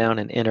the way down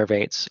and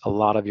innervates a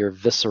lot of your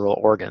visceral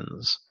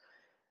organs.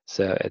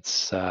 So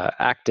it's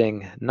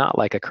acting not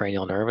like a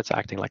cranial nerve, it's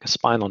acting like a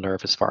spinal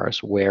nerve as far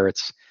as where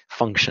it's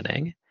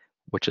functioning,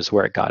 which is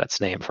where it got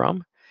its name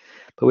from.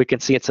 But we can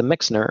see it's a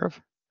mixed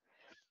nerve,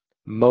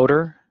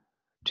 motor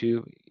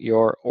to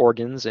your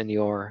organs in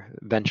your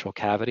ventral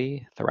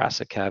cavity,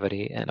 thoracic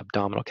cavity, and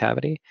abdominal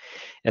cavity.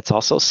 It's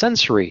also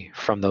sensory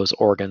from those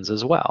organs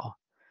as well.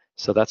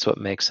 So that's what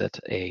makes it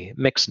a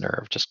mixed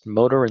nerve, just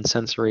motor and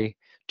sensory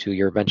to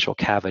your ventral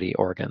cavity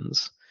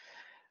organs.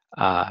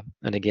 And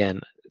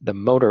again, the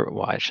motor,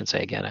 well, I shouldn't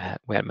say again,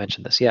 we haven't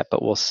mentioned this yet,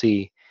 but we'll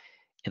see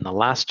in the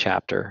last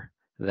chapter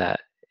that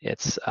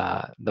it's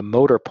the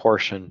motor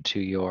portion to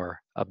your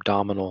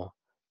abdominal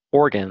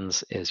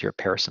organs is your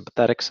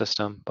parasympathetic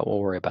system, but we'll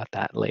worry about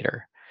that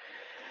later.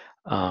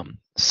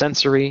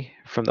 Sensory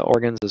from the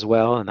organs as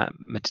well, and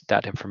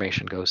that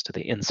information goes to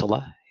the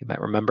insula. You might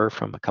remember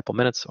from a couple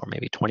minutes or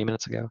maybe 20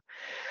 minutes ago.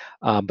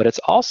 But it's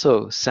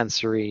also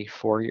sensory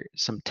for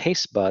some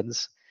taste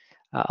buds,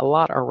 a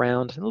lot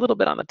around, a little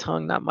bit on the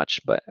tongue, not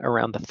much, but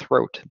around the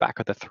throat, back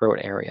of the throat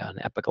area, and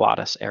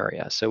epiglottis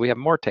area. So we have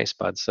more taste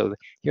buds. So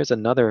here's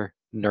another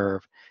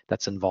nerve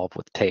that's involved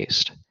with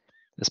taste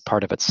as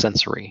part of its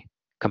sensory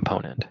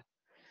component.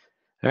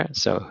 All right,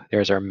 so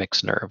there's our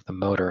mixed nerve, the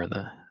motor and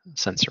the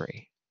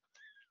sensory.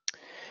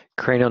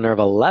 Cranial nerve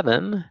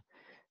 11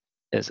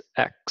 is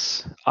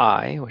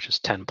XI, which is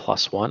 10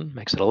 plus 1,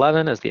 makes it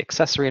 11 as the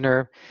accessory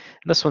nerve.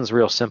 And this one's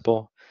real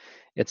simple.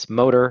 It's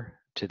motor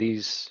to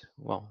these,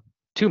 well,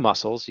 two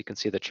muscles. You can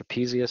see the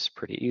trapezius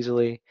pretty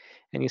easily,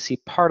 and you see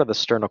part of the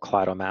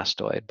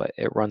sternocleidomastoid, but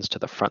it runs to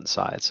the front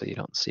side, so you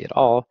don't see it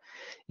all.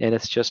 And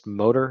it's just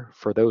motor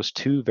for those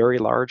two very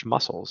large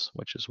muscles,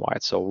 which is why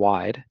it's so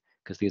wide,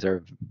 because these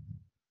are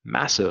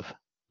massive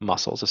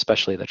muscles,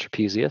 especially the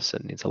trapezius.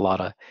 It needs a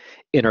lot of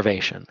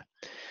innervation.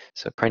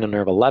 So cranial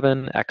nerve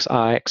 11, XI,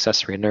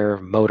 accessory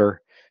nerve,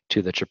 motor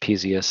to the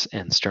trapezius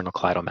and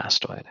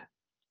sternocleidomastoid.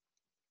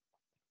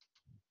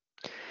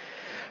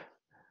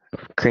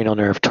 Cranial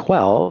nerve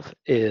 12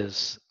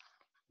 is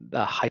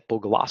the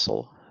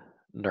hypoglossal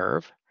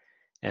nerve,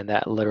 and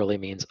that literally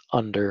means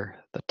under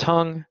the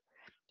tongue,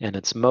 and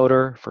it's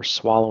motor for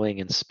swallowing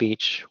and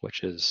speech,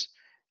 which is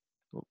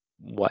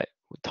what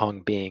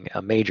tongue being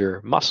a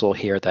major muscle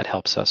here that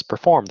helps us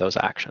perform those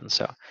actions.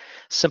 So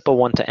simple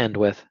one to end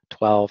with,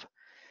 12,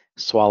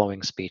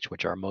 swallowing, speech,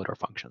 which are motor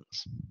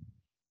functions.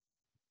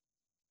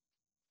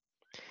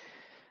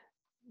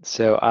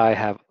 So I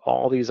have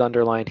all these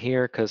underlined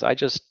here because I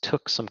just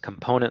took some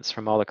components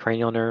from all the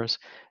cranial nerves.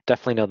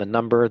 Definitely know the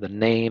number, the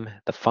name,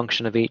 the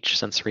function of each,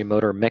 sensory,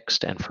 motor,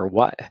 mixed, and for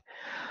what.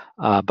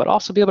 But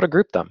also be able to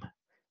group them,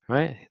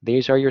 right?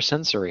 These are your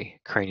sensory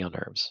cranial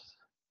nerves.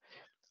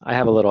 I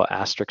have a little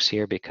asterisk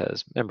here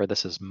because, remember,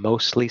 this is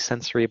mostly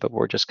sensory, but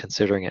we're just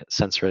considering it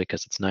sensory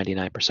because it's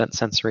 99%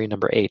 sensory.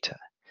 Number 8,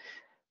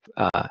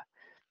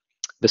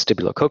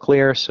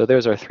 vestibulocochlear. So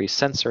there's our 3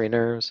 sensory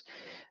nerves.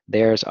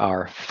 There's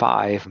our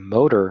 5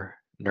 motor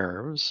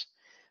nerves.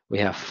 We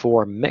have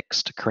 4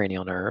 mixed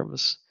cranial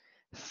nerves,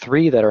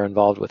 3 that are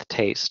involved with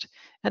taste,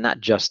 and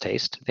not just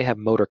taste. They have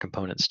motor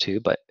components too,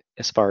 but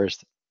as far as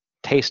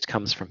taste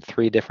comes from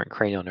 3 different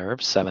cranial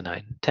nerves, 7,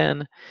 9,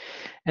 10.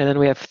 And then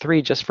we have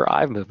 3 just for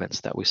eye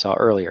movements that we saw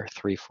earlier,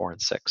 3, 4,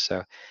 and 6.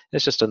 So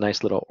it's just a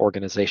nice little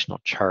organizational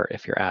chart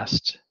if you're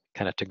asked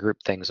kind of to group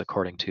things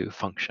according to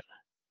function.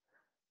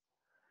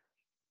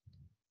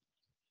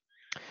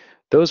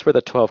 Those were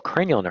the 12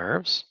 cranial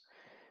nerves.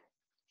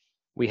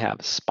 We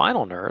have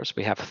spinal nerves.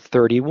 We have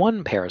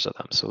 31 pairs of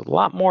them. So a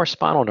lot more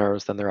spinal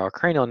nerves than there are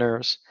cranial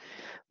nerves,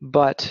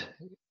 but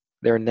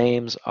their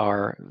names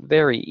are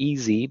very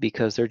easy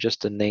because they're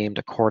just named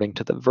according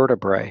to the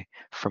vertebrae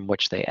from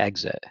which they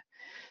exit.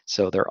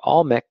 So they're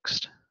all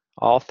mixed.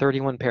 All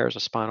 31 pairs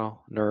of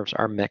spinal nerves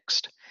are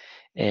mixed.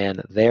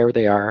 And there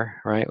they are,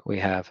 right? We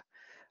have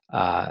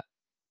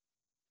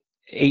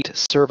 8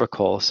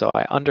 cervical. So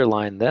I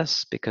underline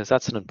this because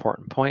that's an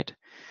important point.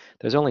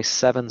 There's only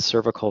 7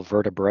 cervical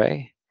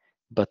vertebrae,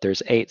 but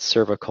there's 8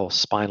 cervical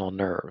spinal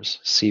nerves,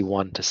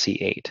 C1 to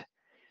C8.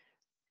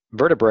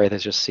 Vertebrae,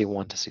 there's just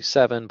C1 to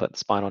C7, but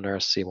spinal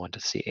nerves, C1 to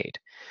C8.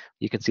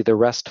 You can see the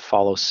rest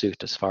follow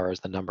suit as far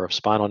as the number of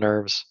spinal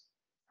nerves,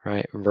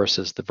 right,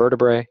 versus the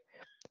vertebrae.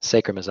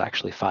 Sacrum is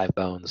actually 5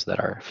 bones that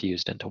are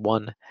fused into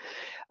one.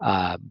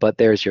 But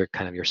there's your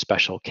kind of your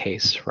special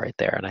case right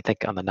there. And I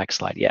think on the next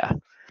slide, yeah,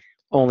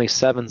 only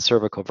 7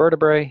 cervical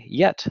vertebrae,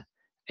 yet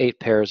 8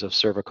 pairs of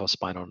cervical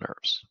spinal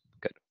nerves.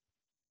 Good.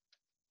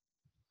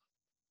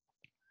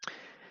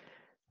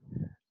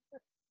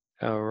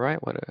 All right,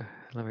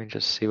 let me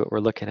just see what we're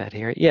looking at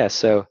here. Yeah,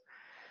 so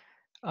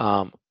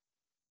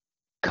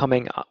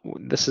coming up,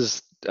 this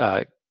is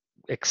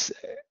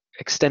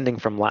extending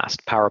from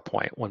last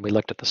PowerPoint. When we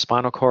looked at the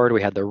spinal cord,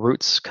 we had the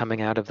roots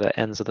coming out of the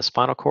ends of the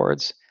spinal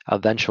cords, a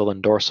ventral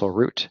and dorsal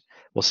root.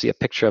 We'll see a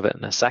picture of it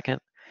in a second.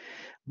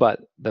 But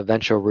the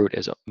ventral root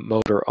is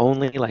motor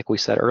only, like we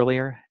said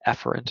earlier,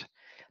 efferent.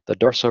 The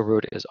dorsal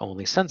root is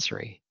only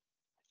sensory,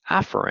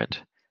 afferent.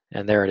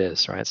 And there it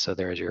is, right? So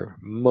there's your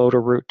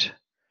motor root,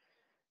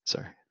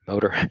 sorry,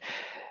 motor,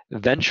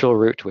 ventral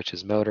root, which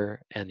is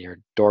motor, and your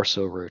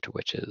dorsal root,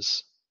 which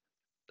is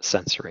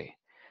sensory.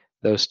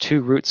 Those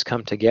two roots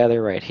come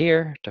together right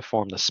here to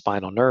form the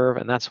spinal nerve,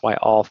 and that's why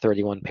all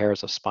 31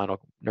 pairs of spinal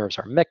nerves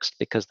are mixed,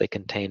 because they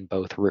contain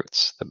both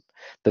roots,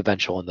 the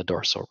ventral and the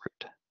dorsal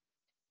root.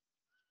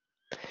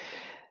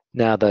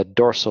 Now the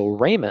dorsal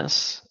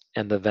ramus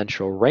and the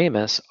ventral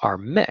ramus are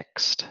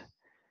mixed.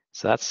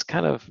 So that's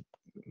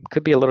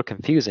could be a little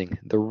confusing.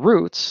 The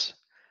roots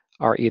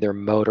are either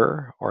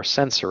motor or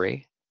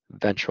sensory.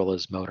 Ventral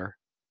is motor,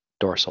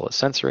 dorsal is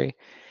sensory.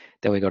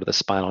 Then we go to the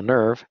spinal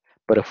nerve.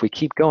 But if we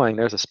keep going,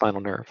 there's a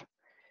spinal nerve.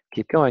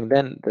 Keep going,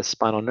 then the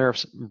spinal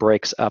nerve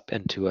breaks up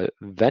into a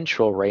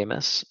ventral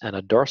ramus and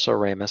a dorsal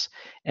ramus,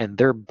 and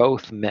they're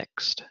both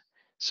mixed.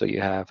 So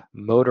you have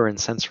motor and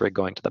sensory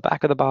going to the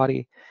back of the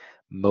body,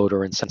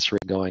 motor and sensory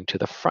going to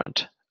the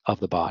front of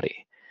the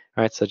body.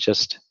 All right, so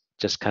just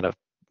kind of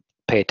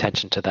pay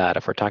attention to that.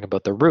 If we're talking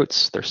about the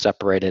roots, they're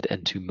separated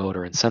into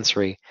motor and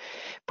sensory.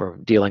 If we're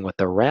dealing with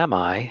the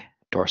rami,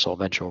 dorsal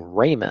ventral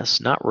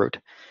ramus, not root,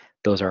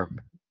 those are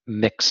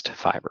mixed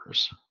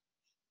fibers.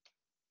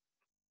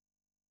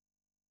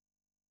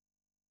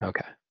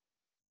 Okay.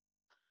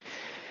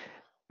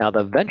 Now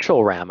the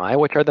ventral rami,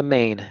 which are the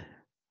main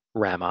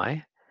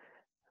rami,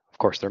 of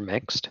course they're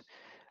mixed,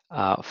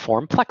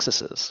 form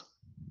plexuses.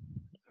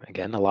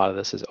 Again, a lot of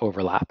this is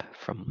overlap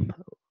from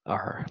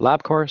our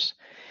lab course.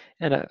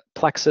 And a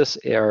plexus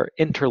are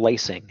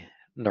interlacing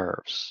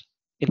nerves,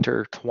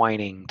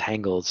 intertwining,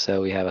 tangled.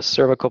 So we have a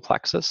cervical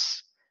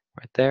plexus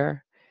right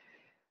there,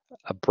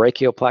 a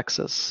brachial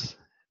plexus.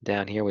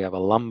 Down here we have a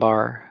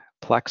lumbar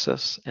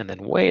plexus, and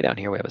then way down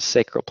here we have a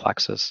sacral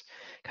plexus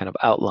kind of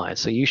outlined.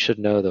 So you should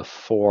know the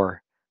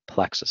 4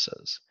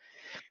 plexuses.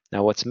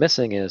 Now what's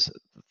missing is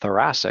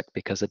thoracic,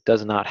 because it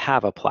does not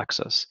have a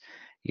plexus.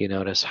 You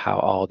notice how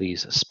all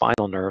these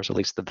spinal nerves, at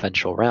least the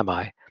ventral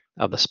rami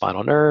of the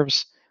spinal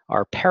nerves,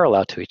 are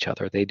parallel to each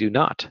other. They do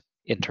not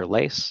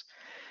interlace.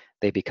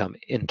 They become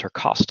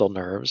intercostal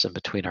nerves in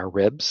between our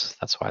ribs.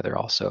 That's why they're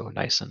also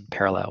nice and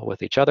parallel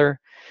with each other.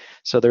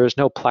 So there is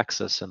no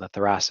plexus in the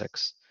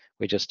thoracics.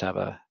 We just have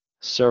a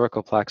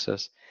cervical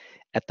plexus.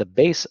 At the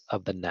base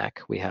of the neck,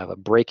 we have a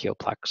brachial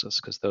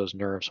plexus, because those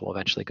nerves will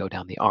eventually go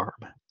down the arm.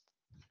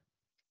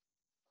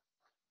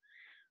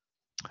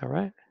 All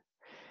right.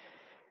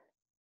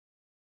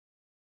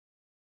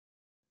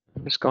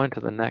 I'm just going to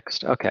the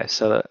next. Okay,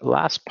 so the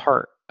last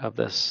part of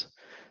this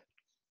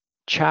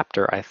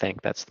chapter, I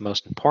think that's the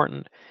most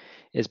important,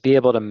 is be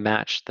able to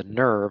match the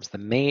nerves,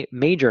 the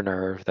major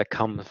nerve that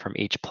come from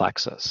each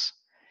plexus.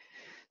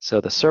 So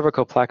the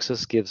cervical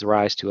plexus gives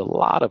rise to a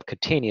lot of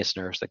cutaneous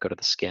nerves that go to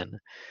the skin,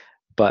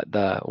 but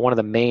one of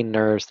the main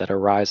nerves that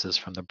arises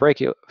from from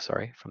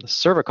the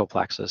cervical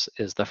plexus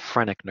is the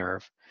phrenic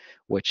nerve,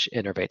 which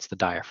innervates the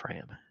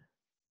diaphragm.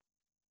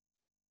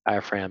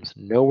 Diaphragm's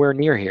nowhere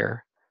near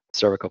here,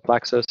 cervical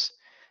plexus,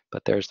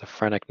 but there's the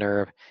phrenic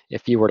nerve.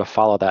 If you were to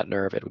follow that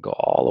nerve, it would go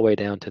all the way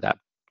down to that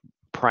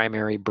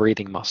primary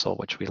breathing muscle,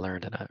 which we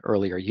learned in an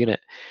earlier unit,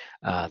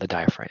 the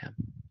diaphragm.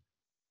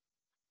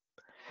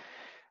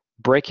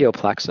 Brachial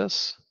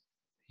plexus,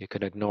 you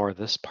could ignore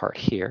this part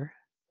here,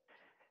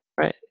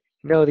 right?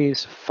 You know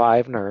these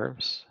 5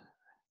 nerves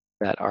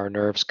that are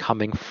nerves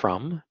coming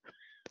from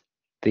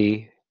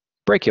the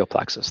brachial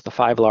plexus, the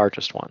 5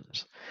 largest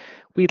ones.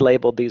 We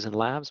labeled these in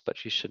labs,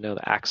 but you should know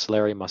the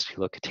axillary,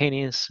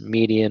 musculocutaneous,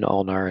 median,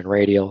 ulnar, and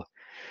radial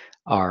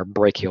are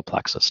brachial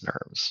plexus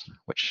nerves,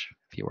 which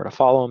if you were to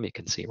follow them, you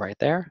can see right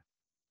there.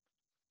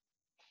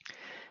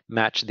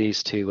 Match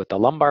these two with the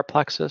lumbar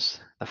plexus,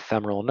 the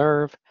femoral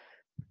nerve,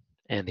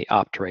 and the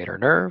obturator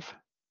nerve.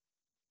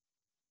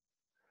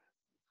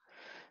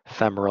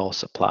 Femoral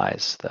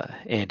supplies the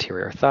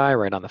anterior thigh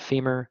right on the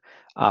femur.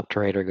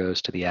 Obturator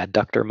goes to the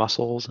adductor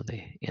muscles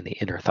in the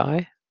inner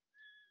thigh.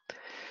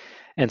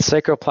 And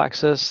sacral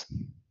plexus,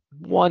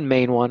 one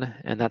main one,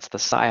 and that's the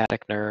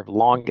sciatic nerve,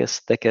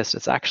 longest, thickest.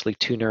 It's actually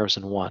 2 nerves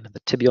in one, the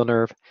tibial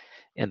nerve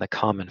and the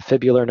common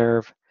fibular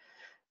nerve.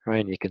 Right,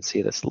 and you can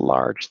see this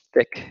large,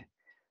 thick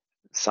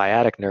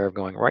sciatic nerve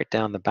going right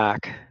down the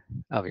back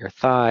of your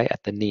thigh.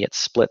 At the knee, it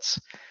splits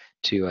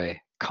to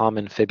a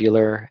common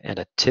fibular and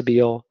a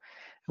tibial.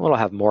 And we'll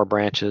have more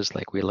branches,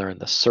 like we learned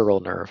the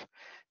sural nerve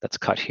that's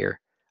cut here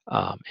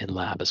in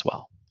lab as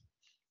well.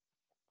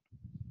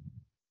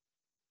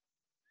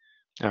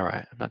 All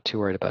right, I'm not too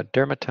worried about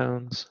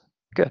dermatomes.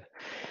 Good.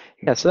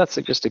 Yeah, so that's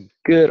just a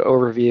good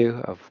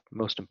overview of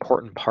most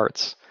important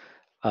parts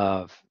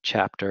of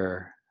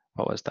chapter,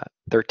 what was that,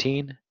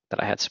 13,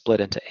 that I had split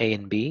into A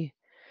and B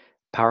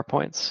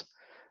PowerPoints.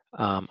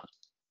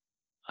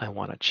 I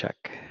want to check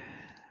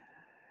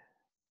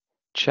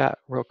chat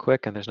real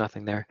quick, and there's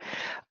nothing there.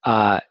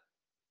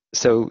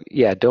 So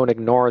yeah, don't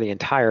ignore the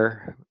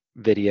entire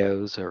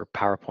videos or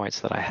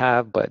PowerPoints that I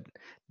have, but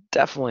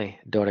definitely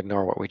don't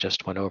ignore what we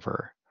just went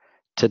over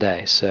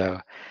today. So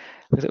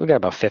we got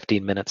about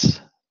 15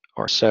 minutes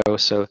or so.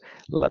 So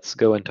let's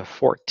go into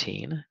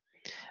 14.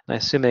 And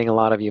assuming a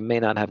lot of you may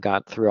not have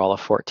got through all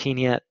of 14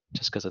 yet,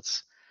 just because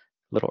it's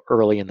a little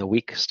early in the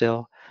week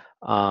still.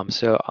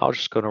 So I'll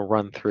just going to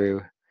run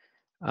through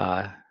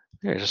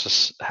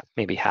just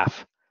maybe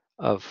half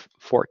of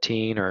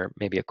 14 or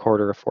maybe a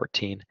quarter of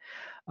 14.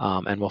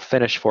 And we'll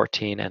finish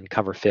 14 and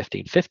cover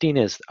 15. 15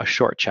 is a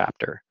short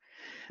chapter.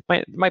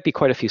 Might be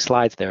quite a few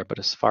slides there, but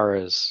as far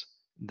as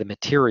the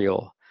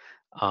material,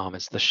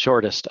 it's the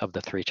shortest of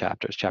the 3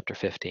 chapters, chapter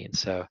 15.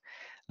 So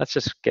let's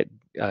just get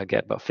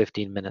about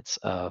 15 minutes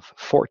of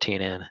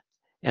 14 in,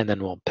 and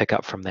then we'll pick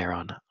up from there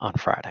on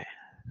Friday.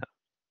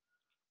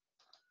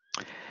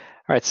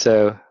 All right,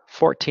 so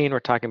 14, we're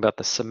talking about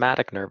the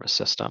somatic nervous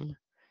system.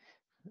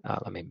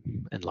 Let me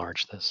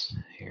enlarge this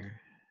here.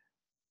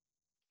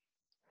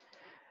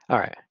 All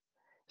right,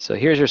 so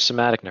here's your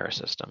somatic nervous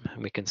system.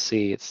 And we can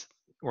see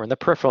we're in the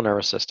peripheral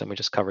nervous system. We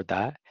just covered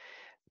that.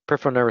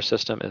 Peripheral nervous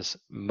system is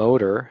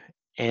motor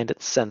and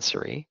it's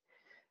sensory,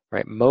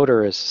 right?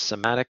 Motor is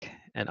somatic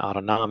and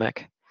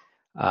autonomic.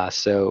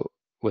 So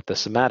with the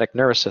somatic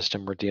nervous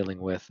system, we're dealing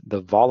with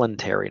the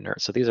voluntary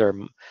nerves. So these are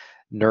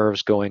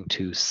nerves going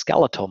to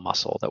skeletal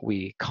muscle that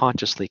we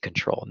consciously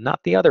control,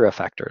 not the other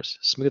effectors.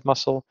 Smooth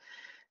muscle,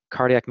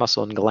 cardiac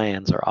muscle, and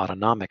glands are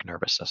autonomic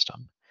nervous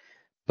system.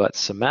 But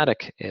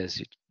somatic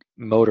is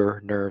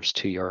motor nerves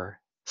to your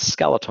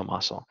skeletal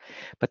muscle.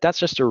 But that's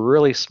just a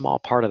really small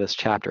part of this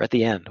chapter. At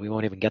the end, we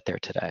won't even get there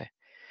today.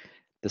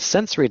 The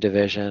sensory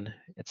division,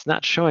 it's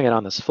not showing it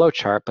on this flow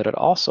chart, but it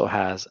also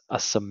has a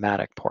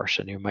somatic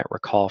portion. You might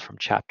recall from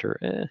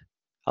chapter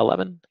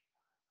 11,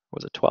 or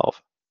was it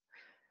 12?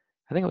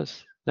 I think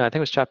it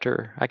was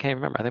chapter, I can't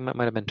remember. I think it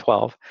might have been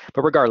 12.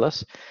 But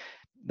regardless,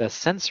 the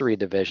sensory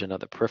division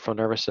of the peripheral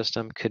nervous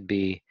system could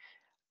be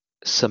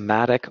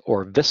somatic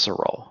or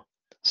visceral.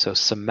 So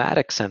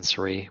somatic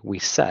sensory, we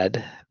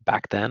said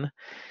back then,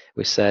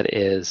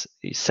 is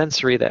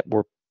sensory that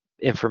we're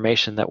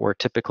information that we're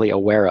typically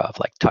aware of,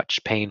 like touch,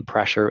 pain,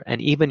 pressure,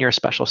 and even your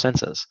special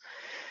senses,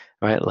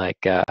 right?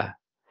 Like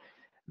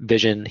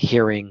vision,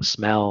 hearing,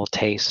 smell,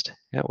 taste.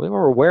 We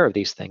were aware of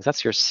these things.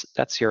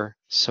 That's your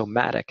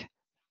somatic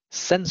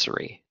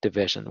sensory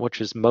division,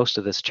 which is most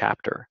of this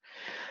chapter.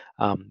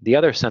 The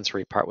other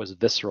sensory part was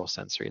visceral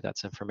sensory.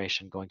 That's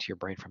information going to your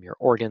brain from your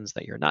organs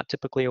that you're not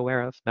typically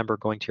aware of. Remember,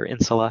 going to your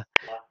insula,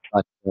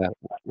 but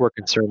we're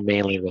concerned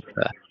mainly with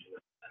the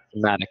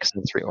somatic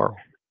sensory or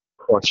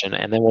portion,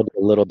 and then we'll do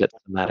a little bit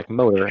somatic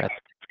motor.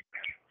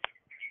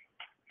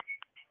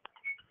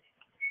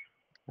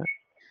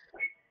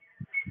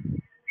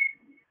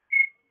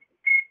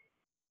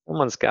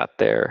 Someone's got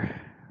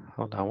their,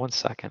 hold on one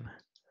second.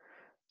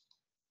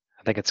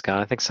 I think it's gone.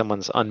 I think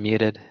someone's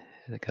unmuted.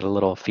 They got a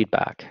little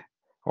feedback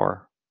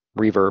or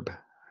reverb,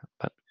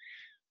 but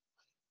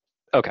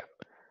okay.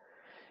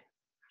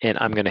 And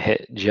I'm going to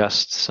hit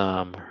just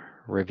some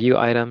review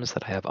items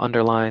that I have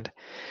underlined.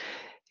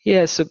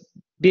 Yeah, so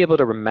be able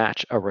to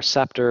match a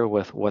receptor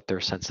with what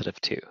they're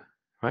sensitive to,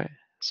 right?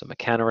 So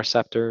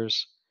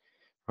mechanoreceptors,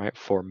 right,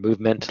 for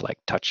movement like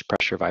touch,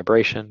 pressure,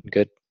 vibration,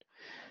 good.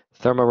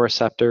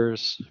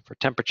 Thermoreceptors for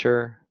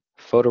temperature,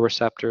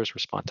 photoreceptors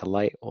respond to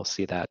light. We'll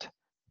see that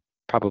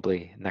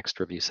probably next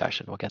review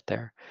session. We'll get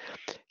there.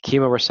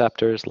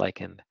 Chemoreceptors,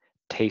 like in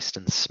taste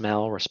and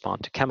smell,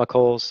 respond to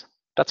chemicals.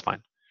 That's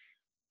fine.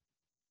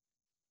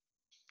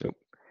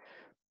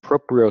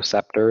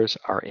 Proprioceptors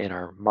are in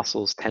our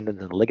muscles,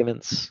 tendons, and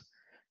ligaments.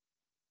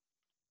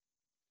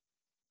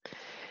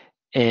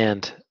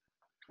 And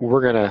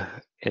we're going to,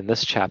 in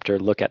this chapter,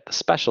 look at the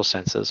special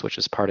senses, which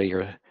is part of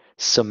your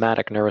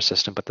somatic nervous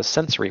system, but the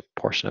sensory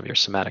portion of your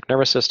somatic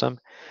nervous system.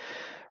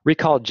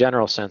 Recall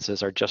general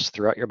senses are just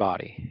throughout your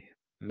body,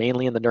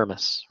 mainly in the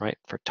dermis, right,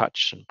 for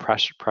touch and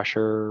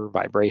pressure,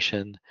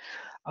 vibration,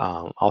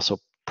 also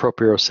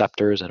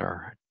proprioceptors in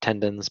our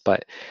tendons,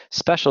 but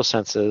special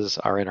senses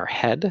are in our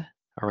head,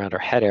 around our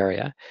head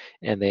area,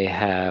 and they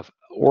have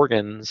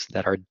organs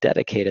that are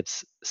dedicated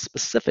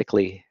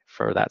specifically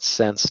for that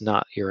sense,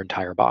 not your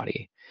entire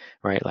body,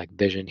 right, like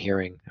vision,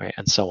 hearing, right,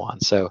 and so on.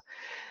 So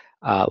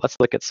let's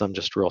look at some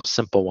just real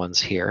simple ones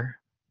here.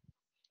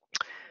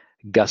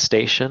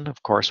 Gustation,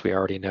 of course, we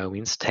already know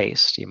means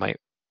taste. You might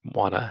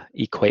want to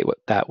equate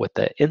that with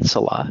the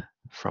insula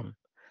from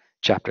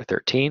chapter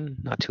 13,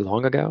 not too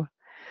long ago.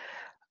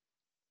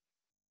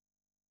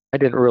 I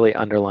didn't really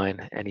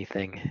underline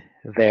anything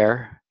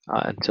there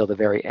until the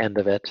very end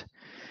of it.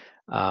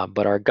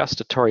 But our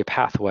gustatory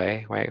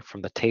pathway, right,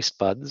 from the taste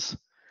buds,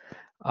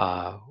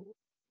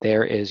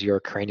 there is your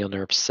cranial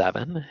nerve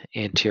 7,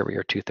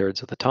 anterior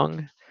 2/3 of the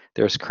tongue.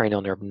 There's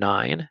cranial nerve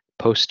 9,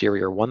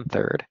 posterior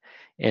 1/3,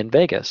 and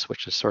vagus,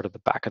 which is sort of the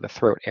back of the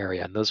throat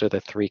area. And those are the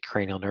 3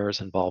 cranial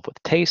nerves involved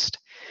with taste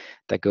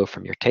that go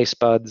from your taste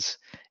buds.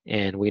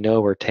 And we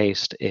know where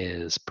taste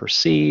is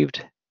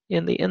perceived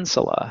in the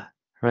insula,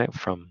 right,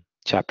 from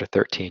chapter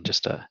 13,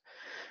 just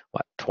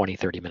 20,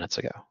 30 minutes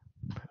ago.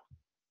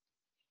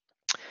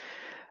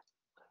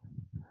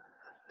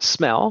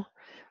 Smell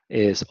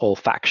is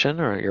olfaction,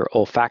 or your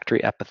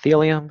olfactory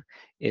epithelium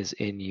is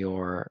in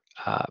your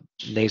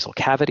nasal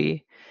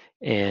cavity.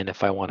 And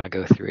if I want to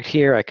go through it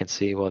here, I can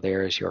see, well,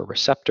 there's your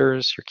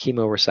receptors, your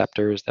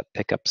chemoreceptors that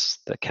pick up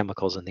the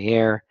chemicals in the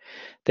air.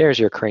 There's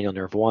your cranial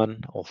nerve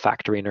 1,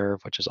 olfactory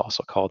nerve, which is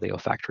also called the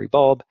olfactory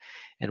bulb.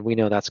 And we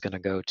know that's going to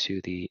go to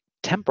the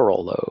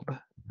temporal lobe.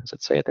 Does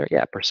it say it there?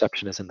 Yeah,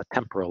 perception is in the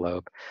temporal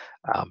lobe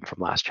from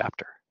last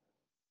chapter.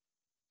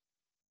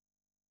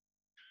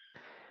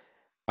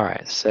 All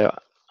right, so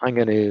I'm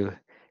going to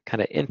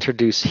kind of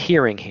introduce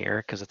hearing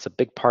here because it's a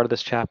big part of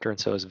this chapter, and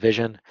so is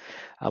vision.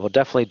 We'll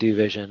definitely do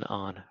vision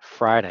on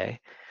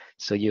Friday,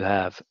 so you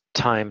have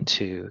time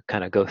to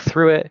kind of go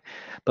through it.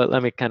 But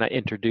let me kind of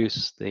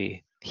introduce the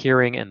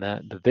hearing and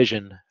the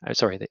vision,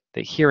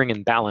 the hearing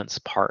and balance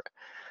part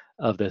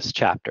of this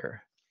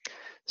chapter.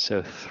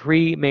 So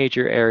 3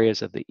 major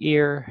areas of the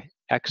ear: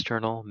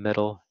 external,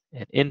 middle,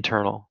 and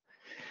internal.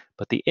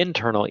 But the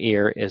internal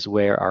ear is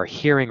where our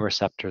hearing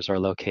receptors are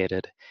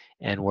located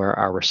and where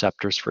our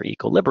receptors for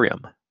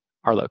equilibrium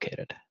are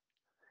located.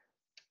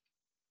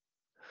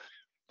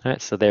 All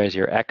right, so there's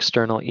your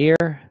external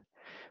ear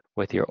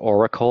with your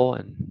auricle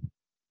and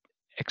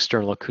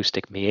external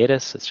acoustic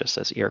meatus. It just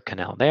says ear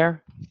canal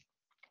there.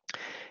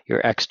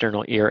 Your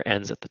external ear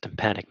ends at the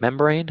tympanic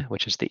membrane,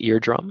 which is the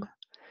eardrum.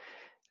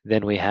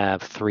 Then we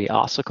have 3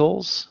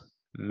 ossicles: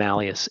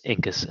 malleus,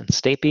 incus, and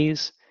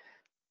stapes.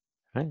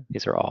 Right?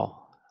 These are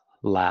all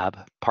lab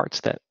parts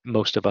that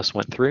most of us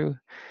went through.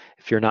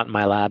 If you're not in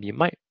my lab, you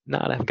might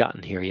not have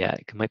gotten here yet.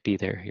 It might be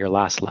your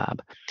last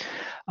lab.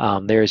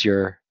 There's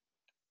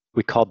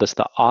we called this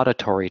the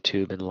auditory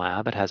tube in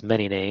lab. It has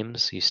many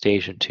names: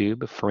 eustachian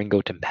tube,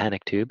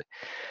 pharyngotympanic tube.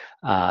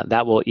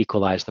 That will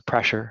equalize the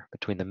pressure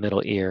between the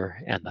middle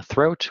ear and the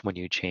throat when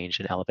you change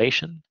in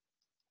elevation.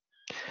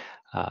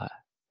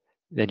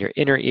 Then your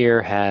inner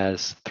ear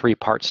has 3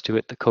 parts to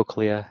it: the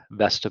cochlea,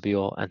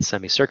 vestibule, and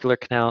semicircular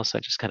canal. So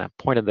I just kind of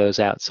pointed those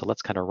out. So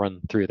let's kind of run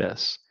through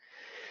this.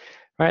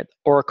 All right,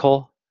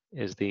 auricle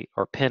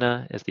or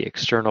pinna is the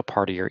external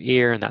part of your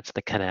ear, and that's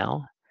the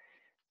canal.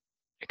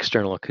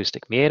 External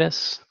acoustic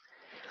meatus.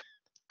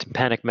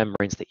 Tympanic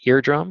membrane's the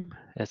eardrum.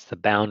 It's the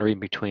boundary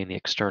between the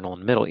external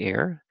and middle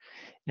ear.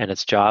 And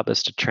its job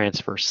is to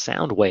transfer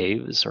sound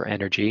waves or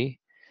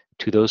energy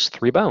to those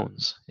 3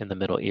 bones in the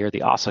middle ear,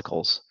 the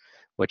ossicles,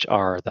 which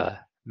are the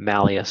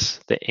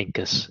malleus, the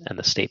incus, and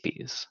the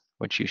stapes,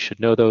 which you should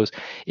know those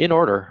in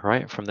order,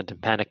 right? From the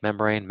tympanic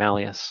membrane,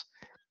 malleus,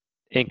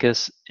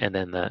 incus, and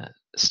then the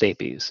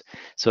stapes.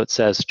 So it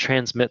says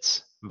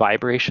transmits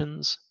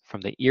vibrations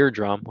from the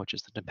eardrum, which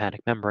is the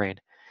tympanic membrane,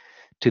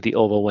 to the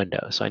oval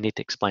window. So I need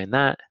to explain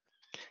that,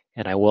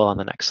 and I will on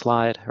the next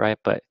slide, right?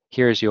 But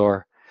here's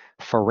your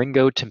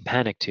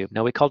pharyngotympanic tube.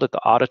 Now we called it the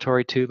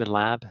auditory tube in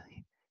lab.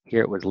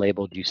 Here it was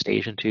labeled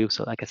eustachian tube.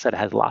 So like I said, it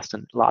has lots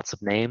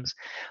of names,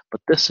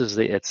 but this is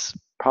it's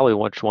probably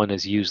which one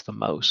is used the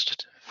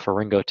most: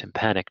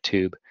 pharyngotympanic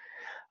tube.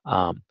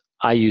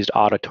 I used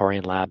auditory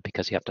in lab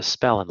because you have to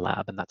spell in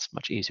lab, and that's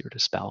much easier to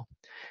spell.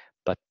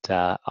 But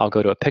I'll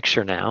go to a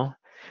picture now.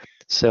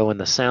 So when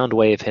the sound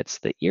wave hits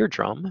the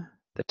eardrum,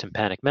 the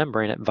tympanic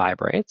membrane, it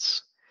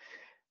vibrates.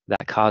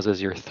 That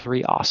causes your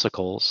 3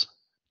 ossicles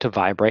to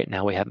vibrate.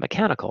 Now we have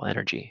mechanical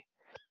energy.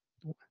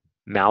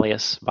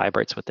 Malleus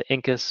vibrates with the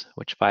incus,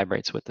 which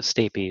vibrates with the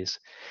stapes,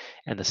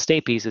 and the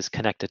stapes is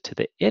connected to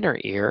the inner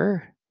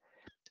ear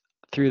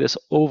through this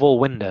oval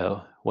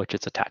window, which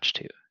it's attached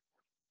to.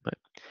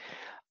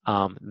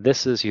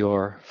 This is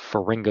your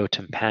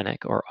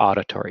pharyngotympanic or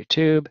auditory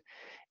tube,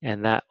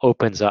 and that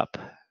opens up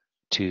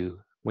to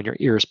when your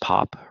ears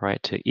pop,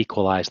 right, to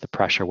equalize the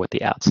pressure with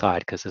the outside,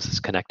 because this is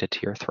connected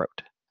to your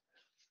throat.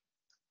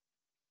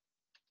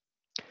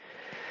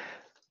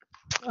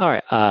 All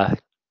right,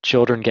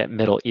 children get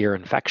middle ear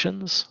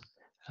infections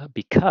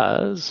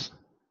because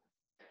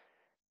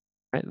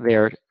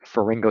their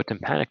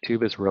pharyngotympanic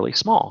tube is really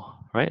small,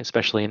 right?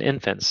 Especially in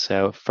infants.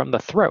 So from the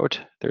throat,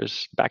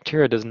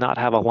 bacteria does not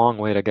have a long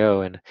way to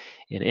go in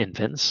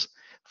infants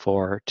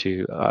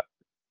to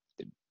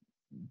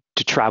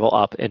travel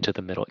up into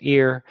the middle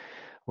ear,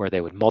 where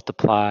they would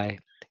multiply.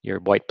 Your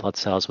white blood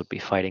cells would be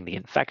fighting the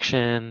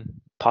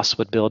infection. Pus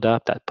would build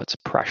up. That puts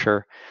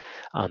pressure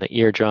on the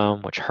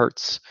eardrum, which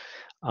hurts.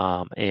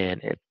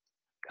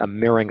 A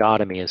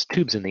myringotomy is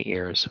tubes in the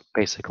ears,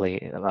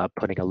 basically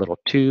putting a little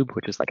tube,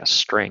 which is like a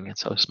string,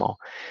 it's so small,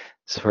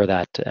 so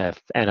that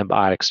if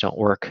antibiotics don't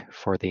work,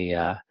 for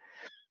the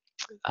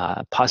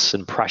pus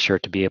and pressure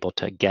to be able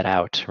to get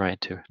out,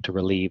 right, to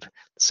relieve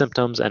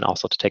symptoms, and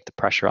also to take the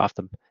pressure off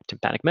the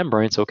tympanic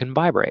membrane so it can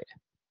vibrate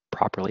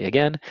properly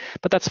again.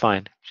 But that's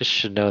fine. Just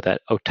should know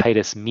that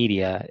otitis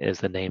media is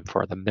the name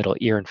for the middle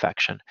ear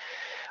infection,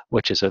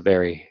 which is a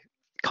very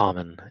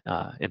common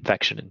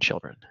infection in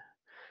children.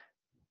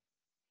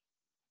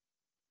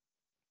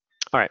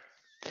 All right.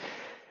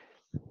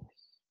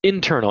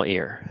 Internal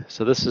ear.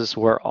 So this is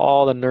where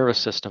all the nervous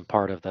system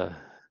part of the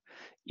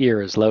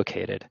ear is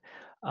located.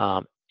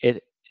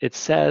 It it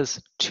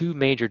says 2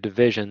 major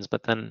divisions,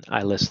 but then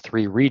I list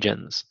 3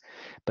 regions.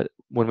 But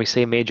when we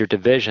say major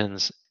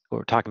divisions, what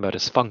we're talking about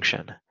is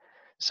function.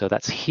 So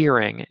that's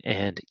hearing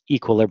and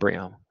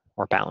equilibrium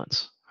or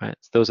balance, right?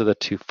 Those are the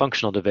 2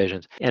 functional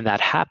divisions, and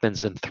that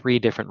happens in 3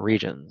 different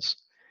regions.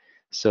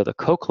 So the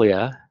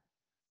cochlea,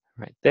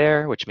 right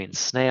there, which means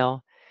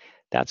snail,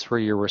 that's where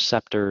your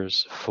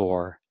receptors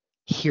for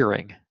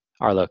hearing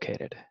are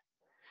located.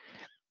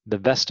 The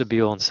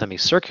vestibule and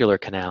semicircular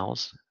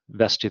canals,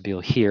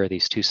 vestibule here,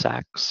 these 2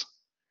 sacs,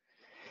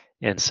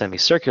 and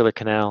semicircular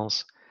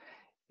canals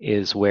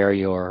is where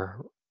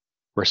your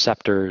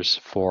receptors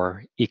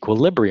for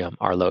equilibrium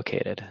are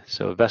located.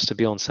 So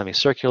vestibule and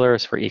semicircular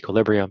is for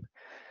equilibrium,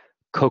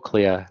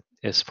 cochlea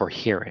is for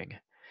hearing.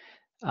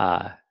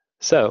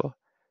 So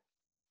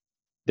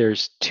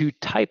there's 2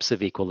 types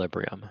of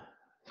equilibrium,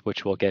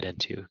 which we'll get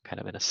into kind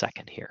of in a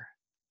second here.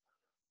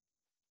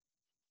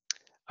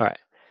 All right,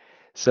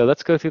 so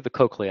let's go through the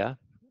cochlea,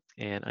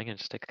 and I'm gonna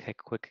just take a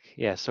quick,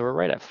 so we're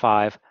right at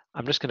 5.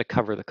 I'm just gonna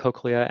cover the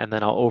cochlea, and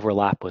then I'll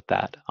overlap with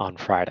that on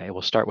Friday.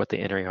 We'll start with the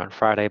inner ear on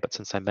Friday, but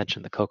since I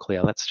mentioned the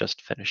cochlea, let's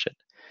just finish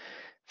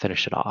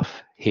it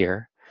off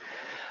here.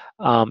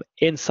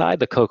 Inside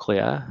the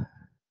cochlea,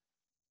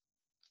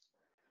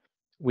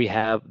 we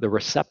have the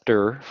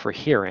receptor for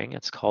hearing.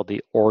 It's called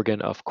the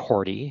organ of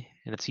Corti,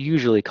 and it's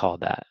usually called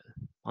that.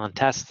 On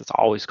tests, it's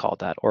always called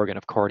that, organ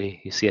of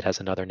Corti. You see it has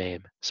another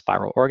name,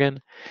 spiral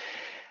organ.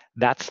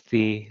 That's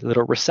the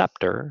little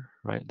receptor,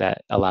 right,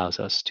 that allows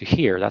us to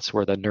hear. That's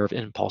where the nerve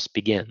impulse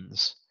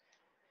begins,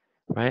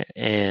 right?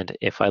 And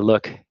if I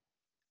look,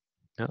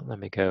 let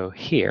me go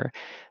here.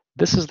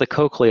 This is the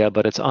cochlea,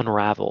 but it's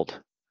unraveled.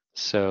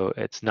 So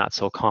it's not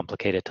so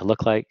complicated to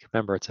look like.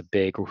 Remember, it's a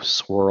big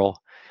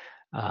swirl.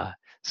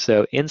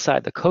 So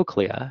inside the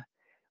cochlea,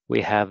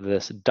 we have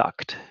this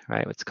duct,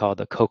 right? It's called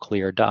the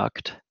cochlear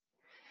duct.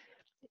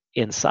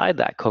 Inside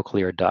that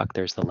cochlear duct,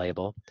 there's the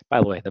label. By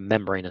the way, the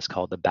membrane is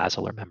called the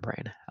basilar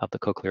membrane of the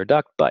cochlear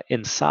duct, but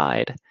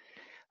inside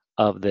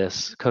of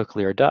this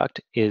cochlear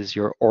duct is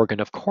your organ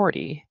of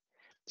Corti.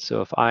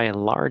 So if I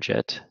enlarge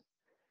it,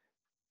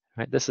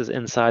 right, this is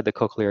inside the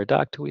cochlear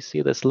duct. We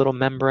see this little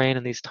membrane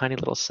and these tiny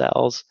little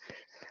cells,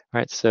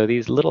 right? So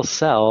these little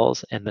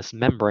cells and this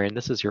membrane,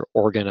 this is your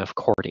organ of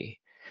Corti.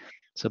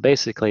 So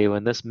basically,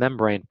 when this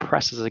membrane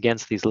presses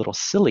against these little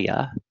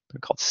cilia, they're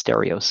called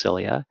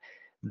stereocilia,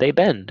 they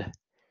bend.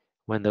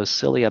 When those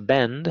cilia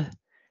bend,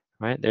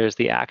 right, there's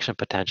the action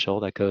potential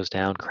that goes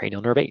down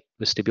cranial nerve 8,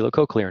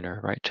 vestibulocochlear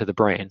nerve, right, to the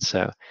brain.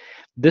 So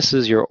this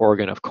is your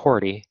organ of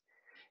Corti,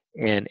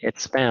 and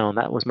it's found,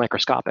 that was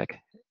microscopic,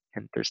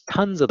 and there's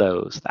tons of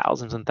those,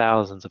 thousands and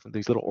thousands of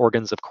these little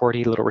organs of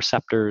Corti, little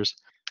receptors,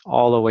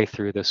 all the way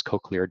through this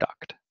cochlear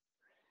duct.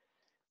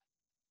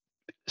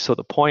 So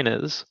the point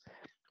is,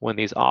 when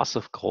these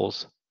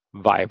ossicles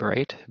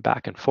vibrate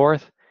back and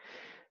forth,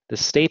 the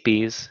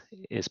stapes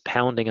is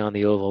pounding on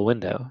the oval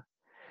window,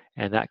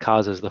 and that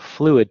causes the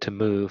fluid to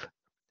move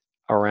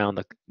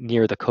around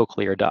near the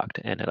cochlear duct,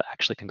 and it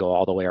actually can go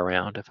all the way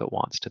around if it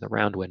wants to the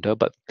round window,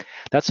 but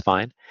that's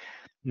fine.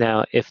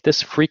 Now, if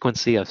this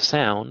frequency of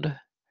sound,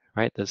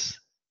 right, this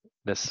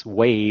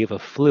wave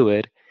of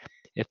fluid,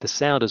 if the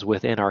sound is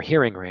within our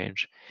hearing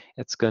range,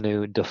 it's going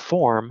to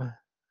deform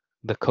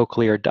the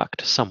cochlear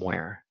duct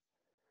somewhere,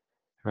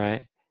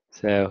 right?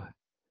 So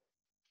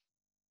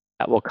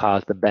that will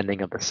cause the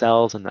bending of the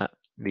cells and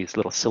these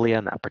little cilia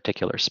in that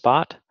particular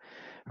spot,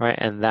 right?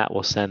 And that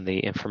will send the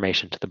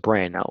information to the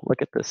brain. Now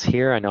look at this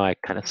here. I know I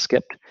kind of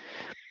skipped.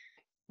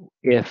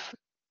 If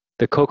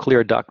the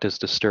cochlear duct is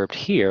disturbed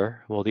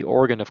here, well, the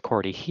organ of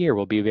Corti here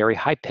will be very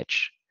high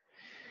pitch.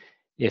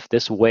 If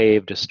this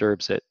wave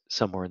disturbs it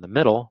somewhere in the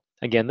middle,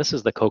 again, this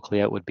is the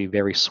cochlea, it would be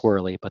very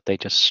swirly, but they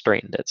just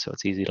straightened it, so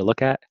it's easy to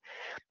look at.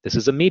 This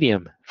is a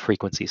medium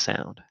frequency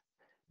sound.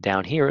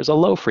 Down here is a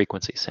low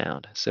frequency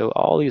sound. So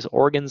all these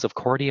organs of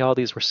Corti, all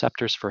these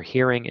receptors for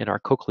hearing in our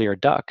cochlear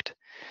duct,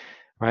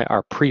 right,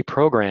 are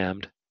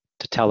pre-programmed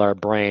to tell our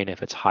brain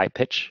if it's high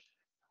pitch,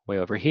 way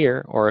over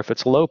here, or if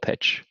it's low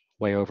pitch,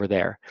 way over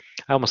there.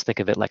 I almost think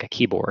of it like a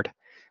keyboard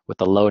with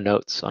the low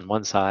notes on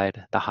one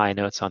side, the high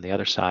notes on the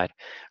other side,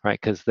 right?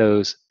 Because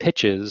those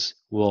pitches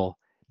will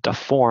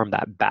deform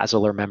that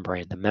basilar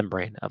membrane, the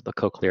membrane of the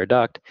cochlear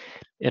duct,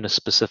 in a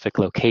specific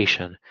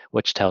location,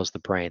 which tells the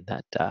brain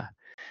that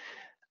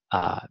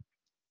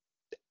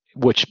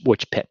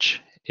which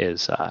pitch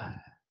is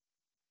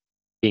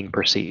being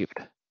perceived.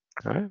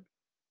 All right.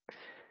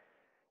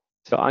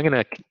 So I'm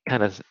going to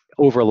kind of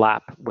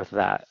overlap with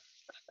that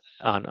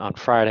on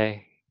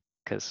Friday,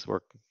 because we're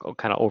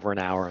kind of over an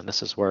hour, and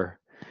this is where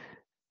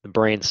the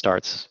brain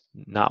starts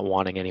not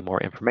wanting any more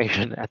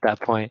information at that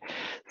point.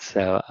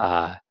 So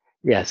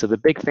yeah, so the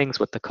big things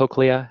with the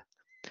cochlea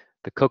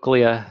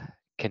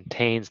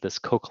contains this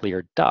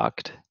cochlear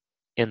duct.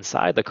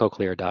 Inside the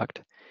cochlear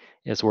duct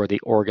is where the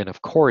organ of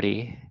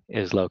Corti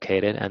is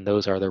located, and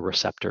those are the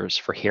receptors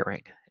for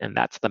hearing. And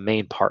that's the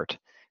main part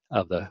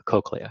of the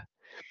cochlea.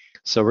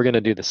 So we're going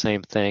to do the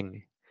same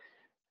thing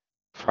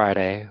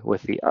Friday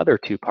with the other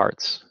 2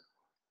 parts.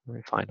 Let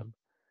me find them.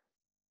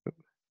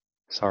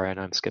 Sorry, I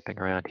know I'm skipping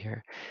around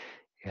here.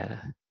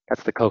 Yeah,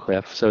 that's the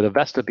cochlea. So the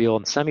vestibule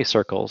and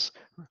semicircles,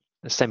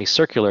 the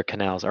semicircular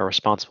canals are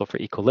responsible for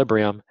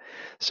equilibrium.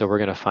 So we're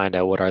going to find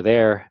out what are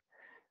their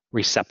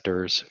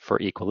receptors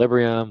for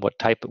equilibrium,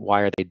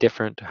 why are they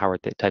different, how are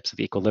the types of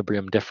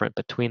equilibrium different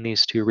between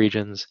these two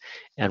regions,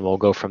 and we'll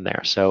go from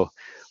there. So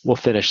we'll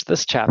finish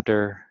this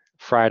chapter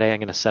Friday. I'm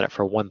going to set it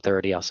for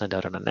 1:30. I'll send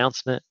out an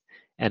announcement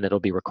and it'll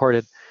be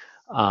recorded.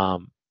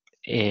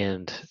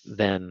 And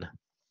then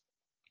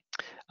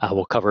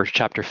we'll cover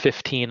chapter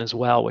 15 as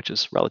well, which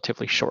is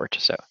relatively short.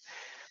 So,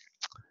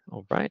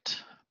 all right.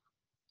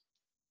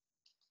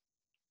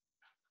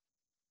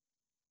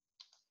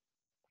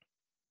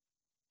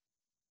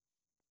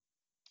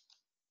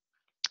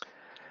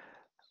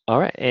 All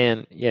right,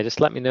 and yeah,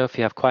 just let me know if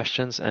you have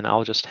questions, and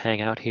I'll just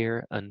hang out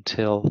here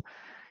until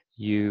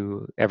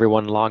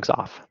everyone logs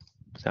off.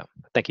 So,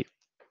 thank you.